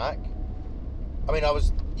 looking back, I mean, I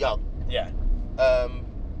was young. Yeah. But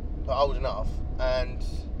old enough, and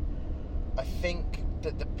I think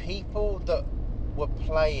that the people that were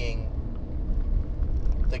playing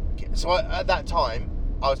at that time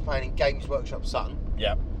I was playing in Games Workshop Sun.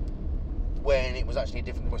 Yeah. When it was actually a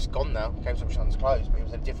different. Well, it's gone now. Games Workshop Sun's closed, but it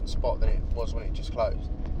was in a different spot than it was when it just closed.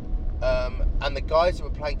 And the guys that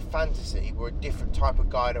were playing Fantasy were a different type of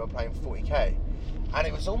guy that were playing 40k, and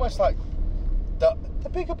it was almost like the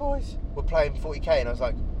bigger boys were playing 40k, and I was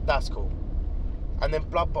like, that's cool. And then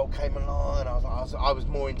Blood Bowl came along, and I was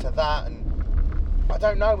more into that. And I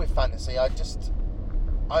don't know with Fantasy.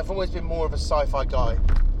 I've always been more of a sci-fi guy,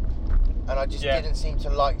 and I just didn't seem to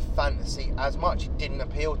like Fantasy as much. It didn't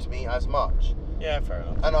appeal to me as much. Yeah, fair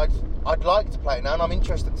enough. And I'd like to play it now, and I'm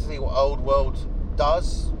interested to see what Old World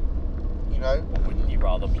does. You know. Wouldn't you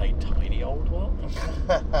rather play Tiny Old World?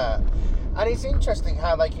 And it's interesting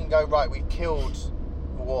how they can go, right, we killed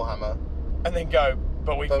Warhammer, and then go,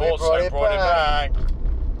 but we brought it back.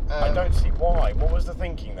 I don't see why. What was the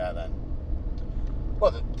thinking there then?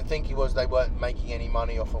 Well, the thinking was they weren't making any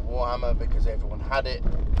money off of Warhammer because everyone had it.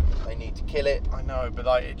 They need to kill it. I know, but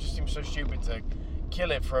it just seems so stupid to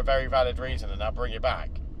kill it for a very valid reason and now bring it back.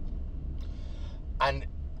 And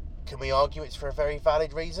can we argue it's for a very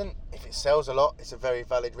valid reason? If it sells a lot, it's a very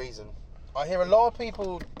valid reason. I hear a lot of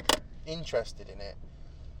people interested in it,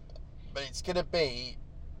 but it's going to be,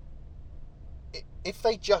 if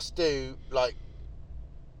they just do like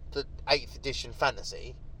the 8th edition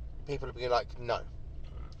Fantasy, people will be like, no.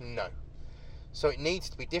 So it needs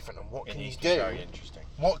to be different. And what It can you needs to do? be very interesting.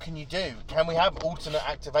 What can you do? Can we have alternate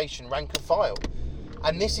activation rank and file?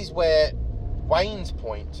 And this is where Wayne's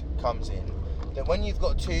point comes in. That when you've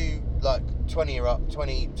got two like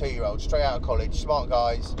 22-year-olds straight out of college, smart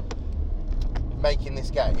guys making this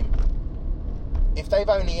game, if they've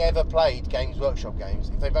only ever played Games Workshop games,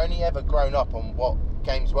 if they've only ever grown up on what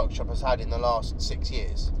Games Workshop has had in the last 6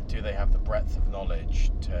 years, do they have the breadth of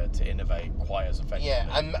knowledge to innovate quite as effectively? yeah,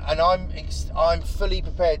 and I'm fully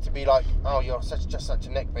prepared to be like, oh, you're just such a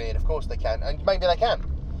neckbeard. Of course they can, and maybe they can,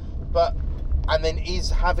 but and then is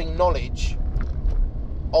having knowledge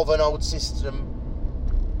of an old system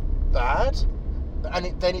bad?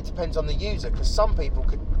 And then it depends on the user, because some people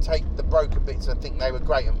could take the broker bits and think they were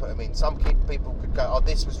great and put them in. Some people could go, oh,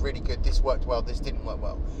 this was really good, this worked well, this didn't work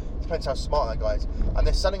well. It depends how smart that guy is. And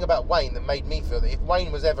there's something about Wayne that made me feel that if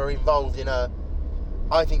Wayne was ever involved in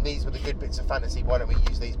I think these were the good bits of fantasy, why don't we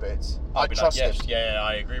use these bits? I trust him. Yes, yeah,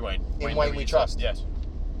 I agree, Wayne. In Wayne we trust. Yes.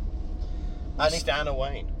 And Stan or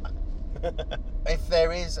Wayne. if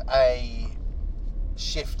there is a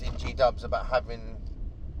shift in G-dubs about having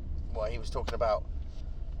what he was talking about,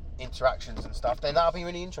 interactions and stuff, then that'll be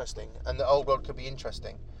really interesting, and the old world could be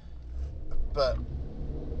interesting.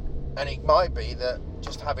 And it might be that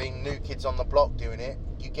just having new kids on the block doing it,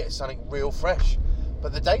 you get something real fresh.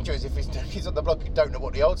 But the danger is if it's new kids on the block who don't know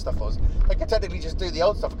what the old stuff was, they could technically just do the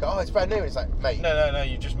old stuff and go, oh, it's brand new, and it's like, mate. No,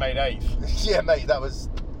 you just made 8th. Yeah, mate, that was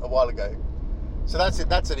a while ago. So that's it.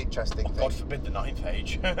 That's an interesting thing. God forbid the 9th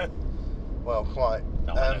age. Well, quite.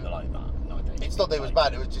 No, I don't like that. 9th age. It's not that it was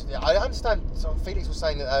bad, it was just, I understand, so Felix was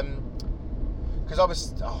saying that, because I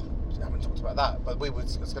haven't talked about that, but I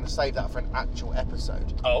was going to save that for an actual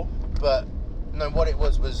episode. Oh? But, no, what it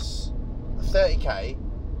was 30k,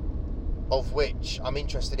 of which I'm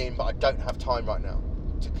interested in, but I don't have time right now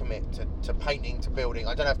to commit to painting, to building.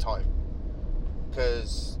 I don't have time,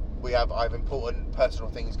 because I have important personal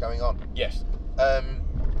things going on. Yes. And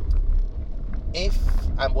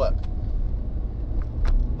work.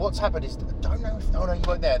 What's happened is, I don't know if, oh no, you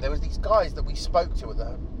weren't there. There was these guys that we spoke to at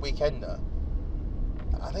the Weekender.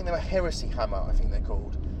 I think they were Heresy Hammer, I think they're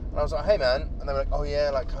called. And I was like, hey man, and they were like, oh yeah,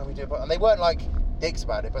 like, can we do it? And they weren't like dicks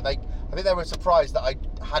about it, but I think they were surprised that I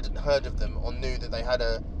hadn't heard of them or knew that they had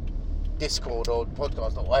a Discord or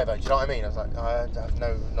podcast or whatever. Do you know what I mean? I was like, I have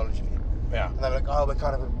no knowledge of you. Yeah. And they were like, oh, we're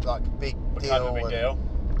kind of a big deal. Kind of a big deal.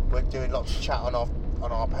 We're doing lots of chat on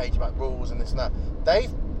our page about rules and this and that.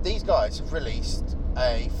 These guys have released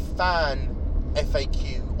a fan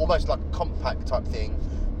FAQ, almost like a compact type thing,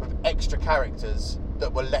 with extra characters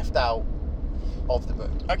that were left out of the book.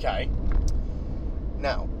 Okay.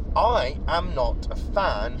 Now, I am not a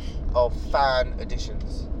fan of fan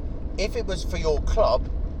editions. If it was for your club,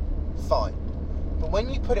 fine. But when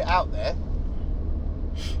you put it out there,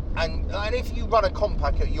 and if you run a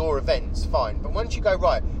compact at your events, fine. But once you go,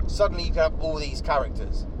 right, suddenly you can have all these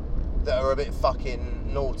characters that are a bit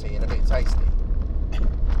fucking naughty and a bit tasty,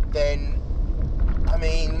 then, I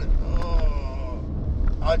mean,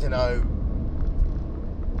 I don't know.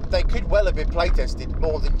 They could well have been playtested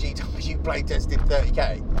more than GW playtested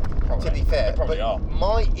 30k, Probably. to be fair. They probably but are.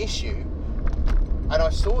 My issue, and I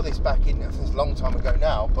saw this back in, it's a long time ago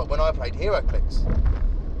now, but when I played HeroClix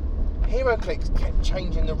kept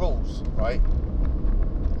changing the rules, right?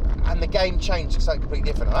 And the game changed to something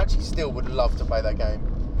completely different. I actually still would love to play that game.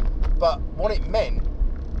 But what it meant,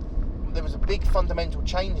 there was a big fundamental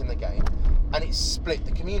change in the game, and it split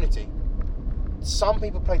the community. Some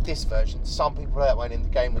people played this version, some people played that one, and the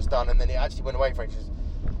game was done, and then it actually went away for ages.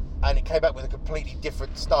 And it came back with a completely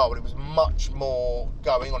different style, but it was much more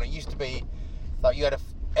going on. It used to be like you had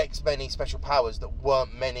X many special powers that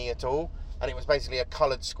weren't many at all, and it was basically a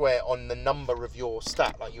coloured square on the number of your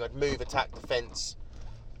stat. Like you had move, attack, defence,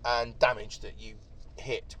 and damage that you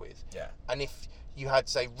hit with. Yeah. And if you had,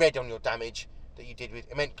 say, red on your damage that you did with,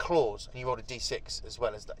 it meant claws, and you rolled a d6 as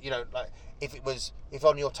well as that. You know, like if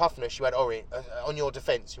on your toughness you had orange, on your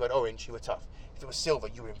defence you had orange, you were tough. If it was silver,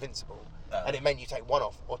 you were invincible, and it meant you take 1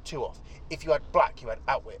 off or 2 off. If you had black, you had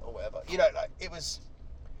outwit or whatever. You know, like it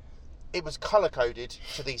was colour coded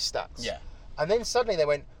to these stats. Yeah. And then suddenly they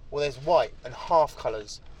went, well, there's white and half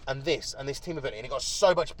colours and this team ability, and it got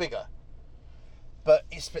so much bigger. But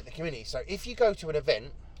it split the community. So if you go to an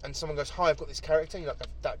event and someone goes, hi, I've got this character, and you're like,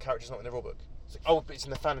 that character's not in the rulebook. It's like, oh, but it's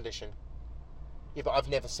in the fan edition. Yeah, but I've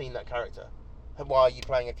never seen that character. And why are you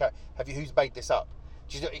playing a character? Who's made this up?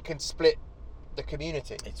 It can split the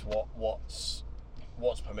community. It's what's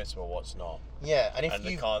permissible, what's not. Yeah, and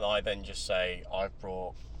can't I then just say I've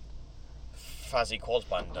brought Fazzy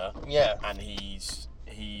Quasbander, yeah, and he's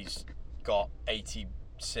got 80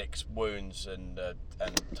 6 wounds and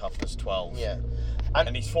toughness 12. Yeah.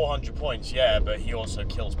 And he's 400 points, yeah, but he also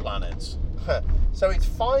kills planets. So it's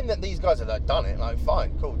fine that these guys have like done it. Like,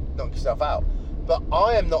 fine, cool, knock yourself out. But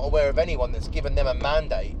I am not aware of anyone that's given them a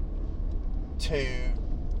mandate to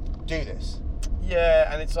do this.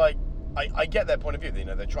 Yeah, and it's like, I get their point of view. You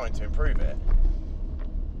know, they're trying to improve it.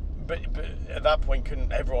 But at that point,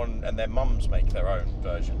 couldn't everyone and their mums make their own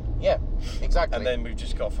version? Yeah, exactly. And then we've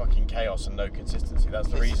just got fucking chaos and no consistency. That's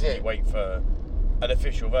the reason you wait for an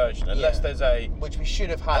official version. Unless there's which we should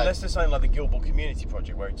have had. Unless there's something like the Guild Ball Community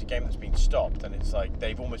Project, where it's a game that's been stopped, and it's like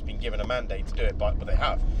they've almost been given a mandate to do it, but they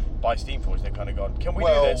have. By Steamforge, they've kind of gone, can we do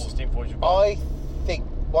this? And Steamforge have gone, I think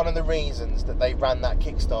one of the reasons that they ran that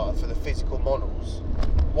Kickstarter for the physical models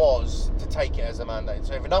was to take it as a mandate.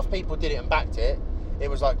 So if enough people did it and backed it, it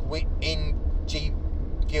was like, we in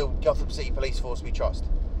Guild Gotham City Police Force we trust.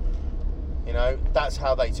 You know, that's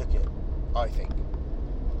how they took it, I think.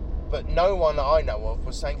 But no one that I know of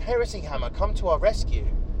was saying, Heresy Hammer, come to our rescue.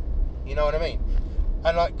 You know what I mean?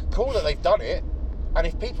 And like, cool that they've done it. And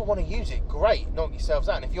if people want to use it, great, knock yourselves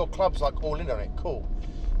out. And if your club's like all in on it, cool.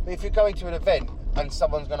 But if you're going to an event and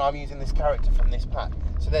someone's going, I'm using this character from this pack,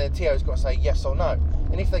 so then the TO's got to say yes or no.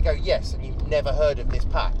 And if they go yes, and you've never heard of this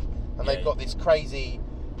pack, and they've got this crazy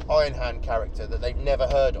Iron Hand character that they've never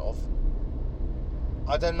heard of,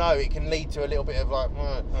 I don't know, it can lead to a little bit of like,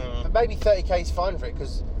 but maybe 30k is fine for it,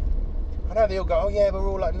 because I know they all go, oh yeah, we're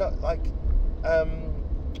all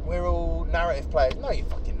we're all narrative players. No, you're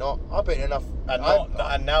fucking not. I've been enough.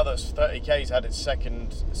 And now that 30k's had its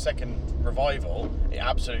second revival, it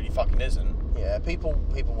absolutely fucking isn't. Yeah, people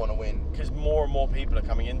want to win because more and more people are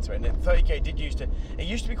coming into it. And 30k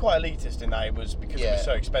used to be quite elitist in that it was because it was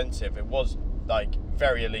so expensive. It was like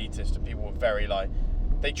very elitist, and people were very like,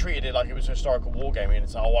 they treated it like it was a historical wargaming. And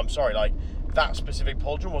it's like, oh, I'm sorry, like that specific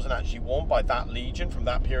pauldron wasn't actually worn by that legion from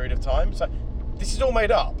that period of time. It's like, this is all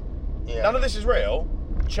made up. Yeah. None of this is real.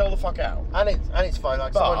 Chill the fuck out. And it's fine.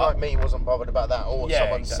 Like, someone like me wasn't bothered about that, or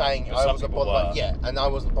someone saying I wasn't bothered about. And I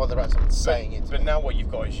wasn't bothered about someone saying it. But now what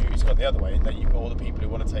you've got is it's gone the other way, in that you've got all the people who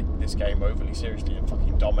want to take this game overly seriously and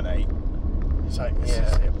fucking dominate. It's like,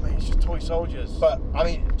 it's just toy soldiers. But I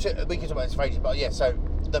mean, we can talk about this for ages. But yeah, so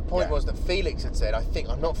the point was that Felix had said, I think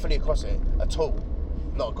I'm not fully across it at all,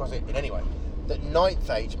 not across it in any way, that Ninth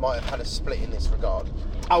Age might have had a split in this regard.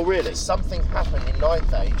 Oh, really? Something happened in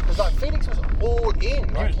Ninth Age, because like Felix was all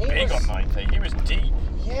in. He was big on Ninth Age. He was deep.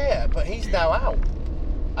 Yeah, but he's now out,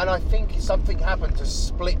 and I think something happened to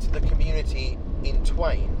split the community in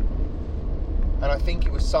twain. And I think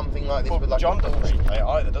it was something like this. With like John doesn't really play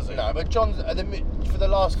either, does he? No, but John's for the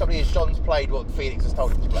last couple of years, John's played what Felix has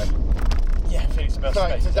told him to play. Yeah, Felix is the best. So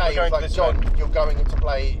today, it was like, John, you're going to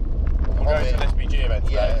play. I'm going to an SBG event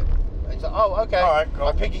today. Yeah. And he's like, oh, okay. All right, cool.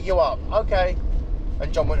 I'm picking you up. Okay.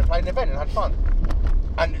 And John went and played an event and had fun.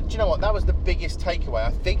 And do you know what? That was the biggest takeaway, I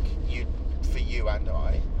think, for you and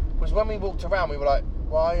I, was when we walked around, we were like,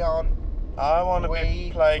 why aren't I want to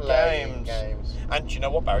play games. And do you know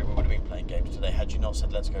what, Barry? We would have been playing games today had you not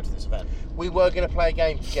said, let's go to this event. We were going to play a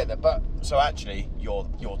game together, but... So actually, you're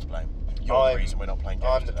to blame. You're the reason we're not playing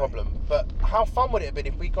games I'm the problem. But how fun would it have been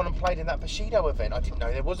if we'd gone and played in that Bushido event? I didn't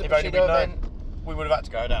know there was a Bushido event. We would have had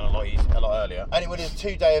to go down a lot earlier. And it would have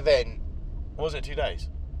been a 2-day event. Was it 2 days?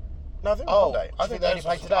 No, I think it was 1 day. I think they only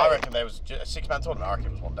played today. I reckon there was a 6-man tournament. I reckon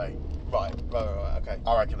it was 1 day. Right, okay.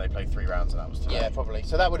 I reckon they played 3 rounds and that was today. Yeah, probably.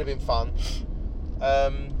 So that would have been fun.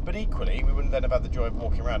 But equally, we wouldn't then have had the joy of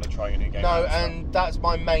walking around and trying a new game. No, and that's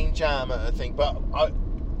my main jam at a thing. But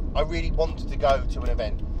I really wanted to go to an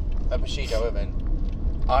event, a Bushido event.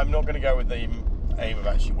 I'm not going to go with the aim of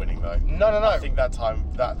actually winning, though. No. I think that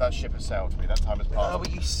time, that ship has sailed for me. That time has passed. No,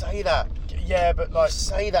 but you say that. Yeah, but like... You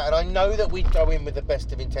say that, and I know that we'd go in with the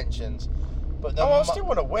best of intentions. But I still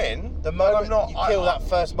want to win. The moment you kill that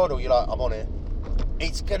first model, you're like, I'm on it.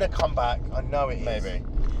 It's going to come back. I know it is. Maybe.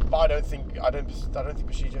 But I don't think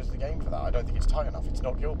Bushido's the game for that. I don't think it's tight enough. It's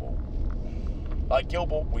not Guild Ball. Like Guild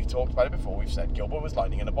Ball, we've talked about it before. We've said Guild Ball was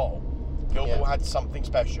lightning in a bottle. Guild Ball had something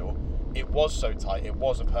special. It was so tight. It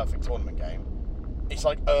was a perfect tournament game. It's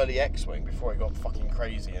like early X-Wing before it got fucking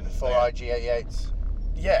crazy and before IG-88s.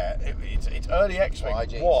 Yeah, it's early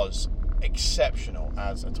X-Wing was exceptional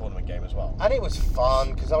as a tournament game as well. And it was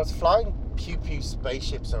fun because I was flying pew-pew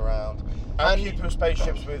spaceships around. And pew-pew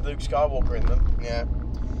spaceships with Luke Skywalker in them. Yeah.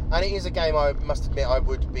 And it is a game I must admit I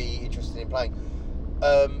would be interested in playing.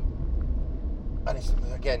 And it's,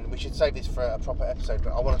 again, we should save this for a proper episode,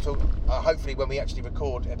 but I want to talk, hopefully when we actually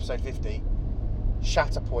record episode 50,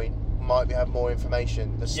 Shatterpoint might have more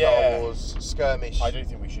information. The Star Wars skirmish. I do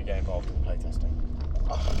think we should get involved in playtesting.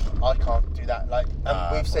 I can't do that. Like,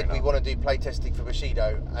 we've said we not. want to do playtesting for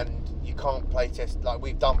Bushido, and you can't playtest. Like,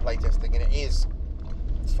 we've done playtesting, and It's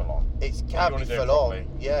full on. it can be full on.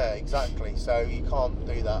 Yeah, exactly. So you can't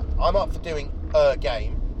do that. I'm up for doing a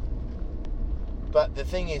game, but the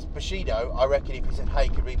thing is, Bushido, I reckon if we said, hey,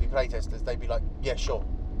 could we be playtesters, they'd be like, yeah, sure.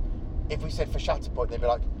 If we said for Shatterpoint, they'd be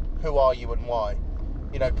like, who are you and why?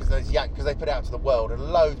 You know, because they put it out to the world,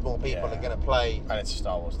 and loads more people are going to play. And it's a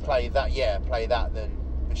Star Wars thing. Play that than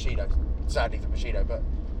Bushido. Sadly for Bushido, but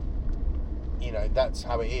you know, that's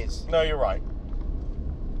how it is. No, you're right.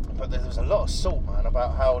 But there was a lot of salt, man,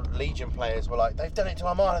 about how Legion players were like, they've done it to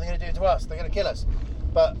Armada, they're going to do it to us, they're going to kill us.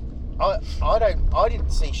 But I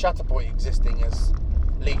didn't see Shatterpoint existing as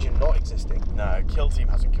Legion not existing. No, Kill Team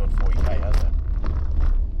hasn't killed 40k, has it?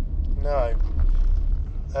 No.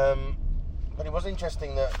 But it was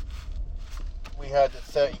interesting that we heard that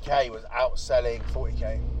 30k was outselling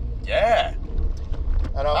 40k. Yeah.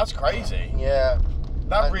 And That's crazy. Yeah.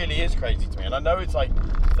 That really is crazy to me. And I know it's like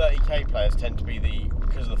 30k players tend to be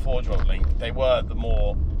because of the Forge World link, they were the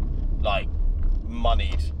more like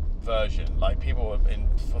moneyed version. Like people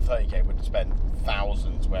for 30k would spend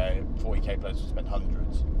thousands, where 40k players would spend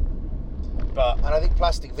hundreds. And I think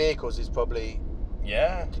plastic vehicles is probably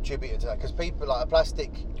yeah contributed to that, because people like a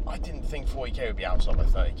plastic. I didn't think 40k would be outsold by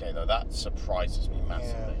 30k though. That surprises me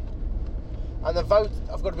massively. Yeah. And the vote,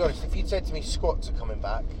 I've got to be honest, if you'd said to me squats are coming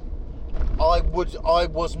back, I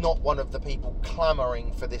was not one of the people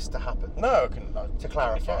clamouring for this to happen. No, to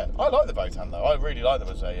clarify. I like the Votan though. I really like them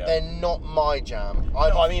as a. They're not my jam.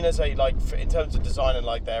 I mean, as a in terms of design and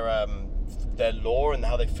like their lore and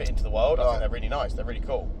how they fit into the world, I think they're really nice. They're really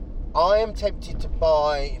cool. I am tempted to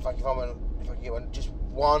buy if I can get one, just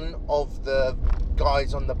one of the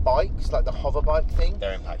guys on the bikes, like the hover bike thing.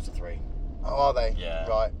 They're Impactor 3. Oh, are they? Yeah.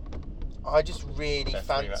 Right. I just really they're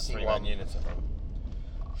fancy three one. man units, I think.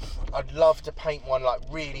 I'd love to paint one like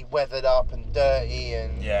really weathered up and dirty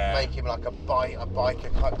and make him like a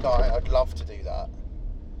biker type guy. I'd love to do that,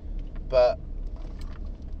 but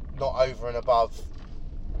not over and above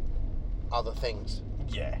other things.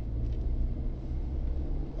 Yeah.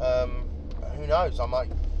 Who knows? I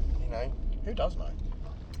might, Who does know?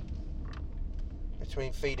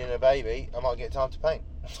 Between feeding a baby, I might get time to paint.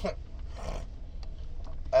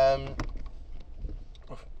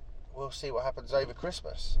 We'll see what happens over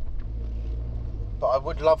Christmas. But I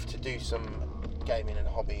would love to do some gaming and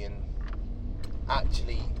hobby and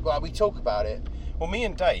actually, well, we talk about it. Well, me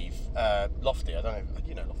and Dave Lofty, I don't know,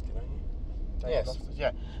 you know Lofty, don't you? Dave Yes. Lofty,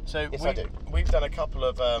 yeah. So yes, I do. We've done a couple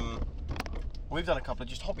of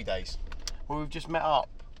just hobby days where we've just met up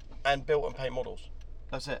and built and paint models.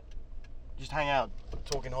 That's it. Just hang out,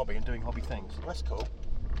 talking hobby and doing hobby things. That's cool.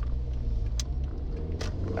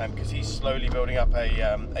 Because he's slowly building up a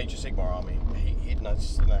Age of Sigmar army. He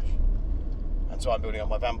knows Slanesh. And so I'm building up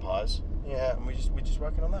my vampires. Yeah. And we're just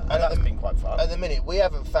working on that. And that's been quite fun. At the minute, we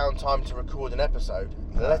haven't found time to record an episode,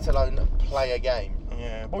 let alone play a game.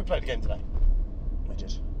 Yeah, but we played a game today. We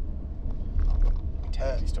did. We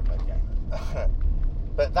technically still played a game.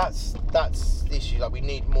 But that's the issue. Like, we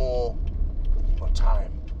need more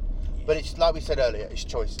time. Yeah. But it's like we said earlier, it's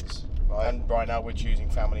choices, right? And right now we're choosing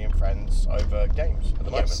family and friends over games at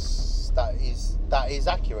the moment. Yes, that is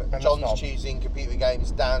accurate. And John's choosing computer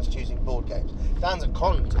games. Dan's choosing board games. Dan's at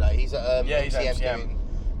con today. He's at MCM doing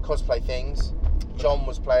cosplay things. John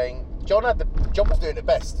was playing. John was doing the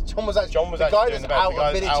best. John was actually doing the best. The guy out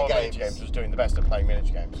of miniature games was doing the best at playing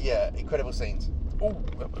miniature games. Yeah, incredible scenes. Oh,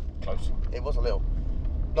 close. It was a little.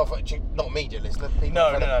 Not media listener.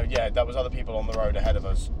 No. Yeah, that was other people on the road ahead of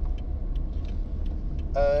us.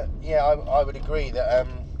 I would agree that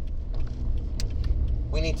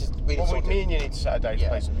we need to. Me and you need to set a day to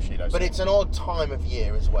play some Bushido. But it's an odd time of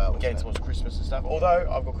year as well. Getting towards Christmas and stuff. Although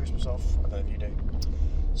I've got Christmas off. I don't know if you do.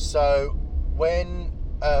 So when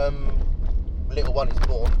little one is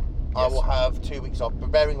born, I will have 2 weeks off.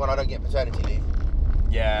 But bearing in mind I don't get paternity leave.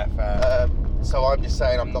 Yeah, fair. So I'm just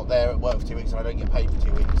saying I'm not there at work for 2 weeks and I don't get paid for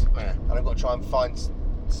 2 weeks. Yeah. And I've got to try and find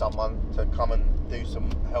someone to come and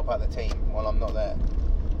help out the team while I'm not there.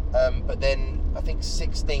 But then I think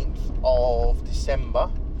 16th of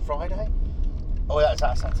December, Friday. Oh, that's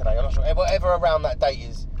Saturday. I'm not sure. Whatever around that date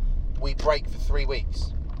is, we break for 3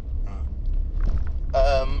 weeks.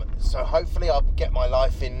 So hopefully I'll get my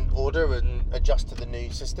life in order and adjust to the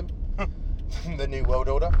new system, the new world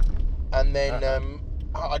order, and then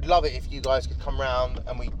I'd love it if you guys could come round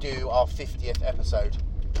and we do our 50th episode.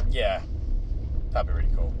 Yeah, that'd be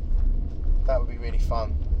really cool. That would be really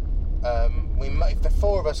fun. If the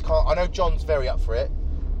four of us can't, I know John's very up for it,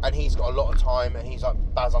 and he's got a lot of time, and he's like,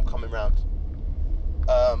 Baz, I'm coming round.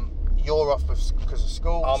 you're off because of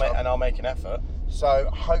school. I'll make an effort. So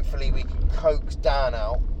hopefully we can coax Dan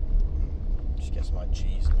out. Just get some like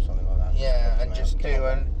cheese or something like that. Yeah, and just do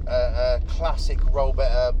a classic Roll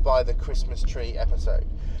Better by the Christmas tree episode.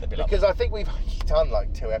 Because I think we've done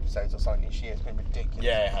like 2 episodes or something this year. It's been ridiculous.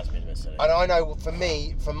 Yeah, it has been a bit silly. And I know for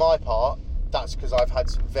my part, that's because I've had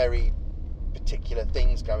some very particular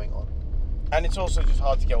things going on. And it's also just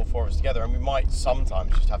hard to get all 4 of us together, and we might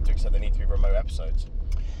sometimes just have to accept they need to be remote episodes.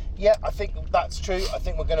 Yeah, I think that's true. I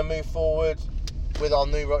think we're going to move forward with our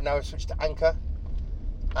new now we've switched to Anchor.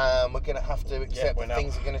 We're going to have to accept that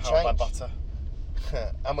things are going to change. By butter.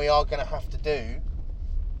 And we are going to have to do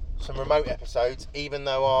some remote episodes, even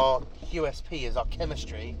though our USP is our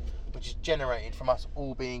chemistry, which is generated from us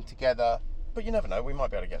all being together. But you never know, we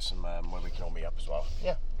might be able to get some where we can all meet up as well.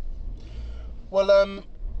 Yeah. Well,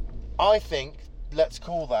 I think let's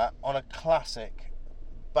call that on a classic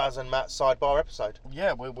Baz and Matt sidebar episode.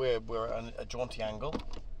 Yeah, we're at a jaunty angle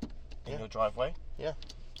in your driveway. Yeah.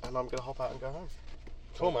 And I'm going to hop out and go home.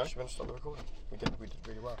 Cool, man. We're going to stop the recording. We did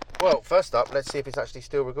really well. Well, first up, let's see if it's actually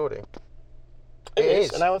still recording. It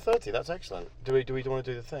is. 1 hour 30. That's excellent. Do we want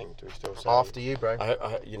to do the thing? Do we still say? After you, bro.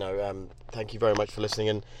 Thank you very much for listening,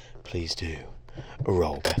 and please do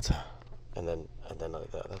roll better. And then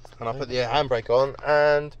that's. And I'll put the handbrake on,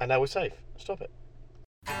 and now we're safe. Stop it.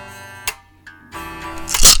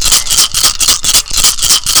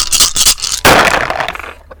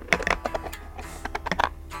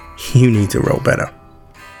 You need to roll better.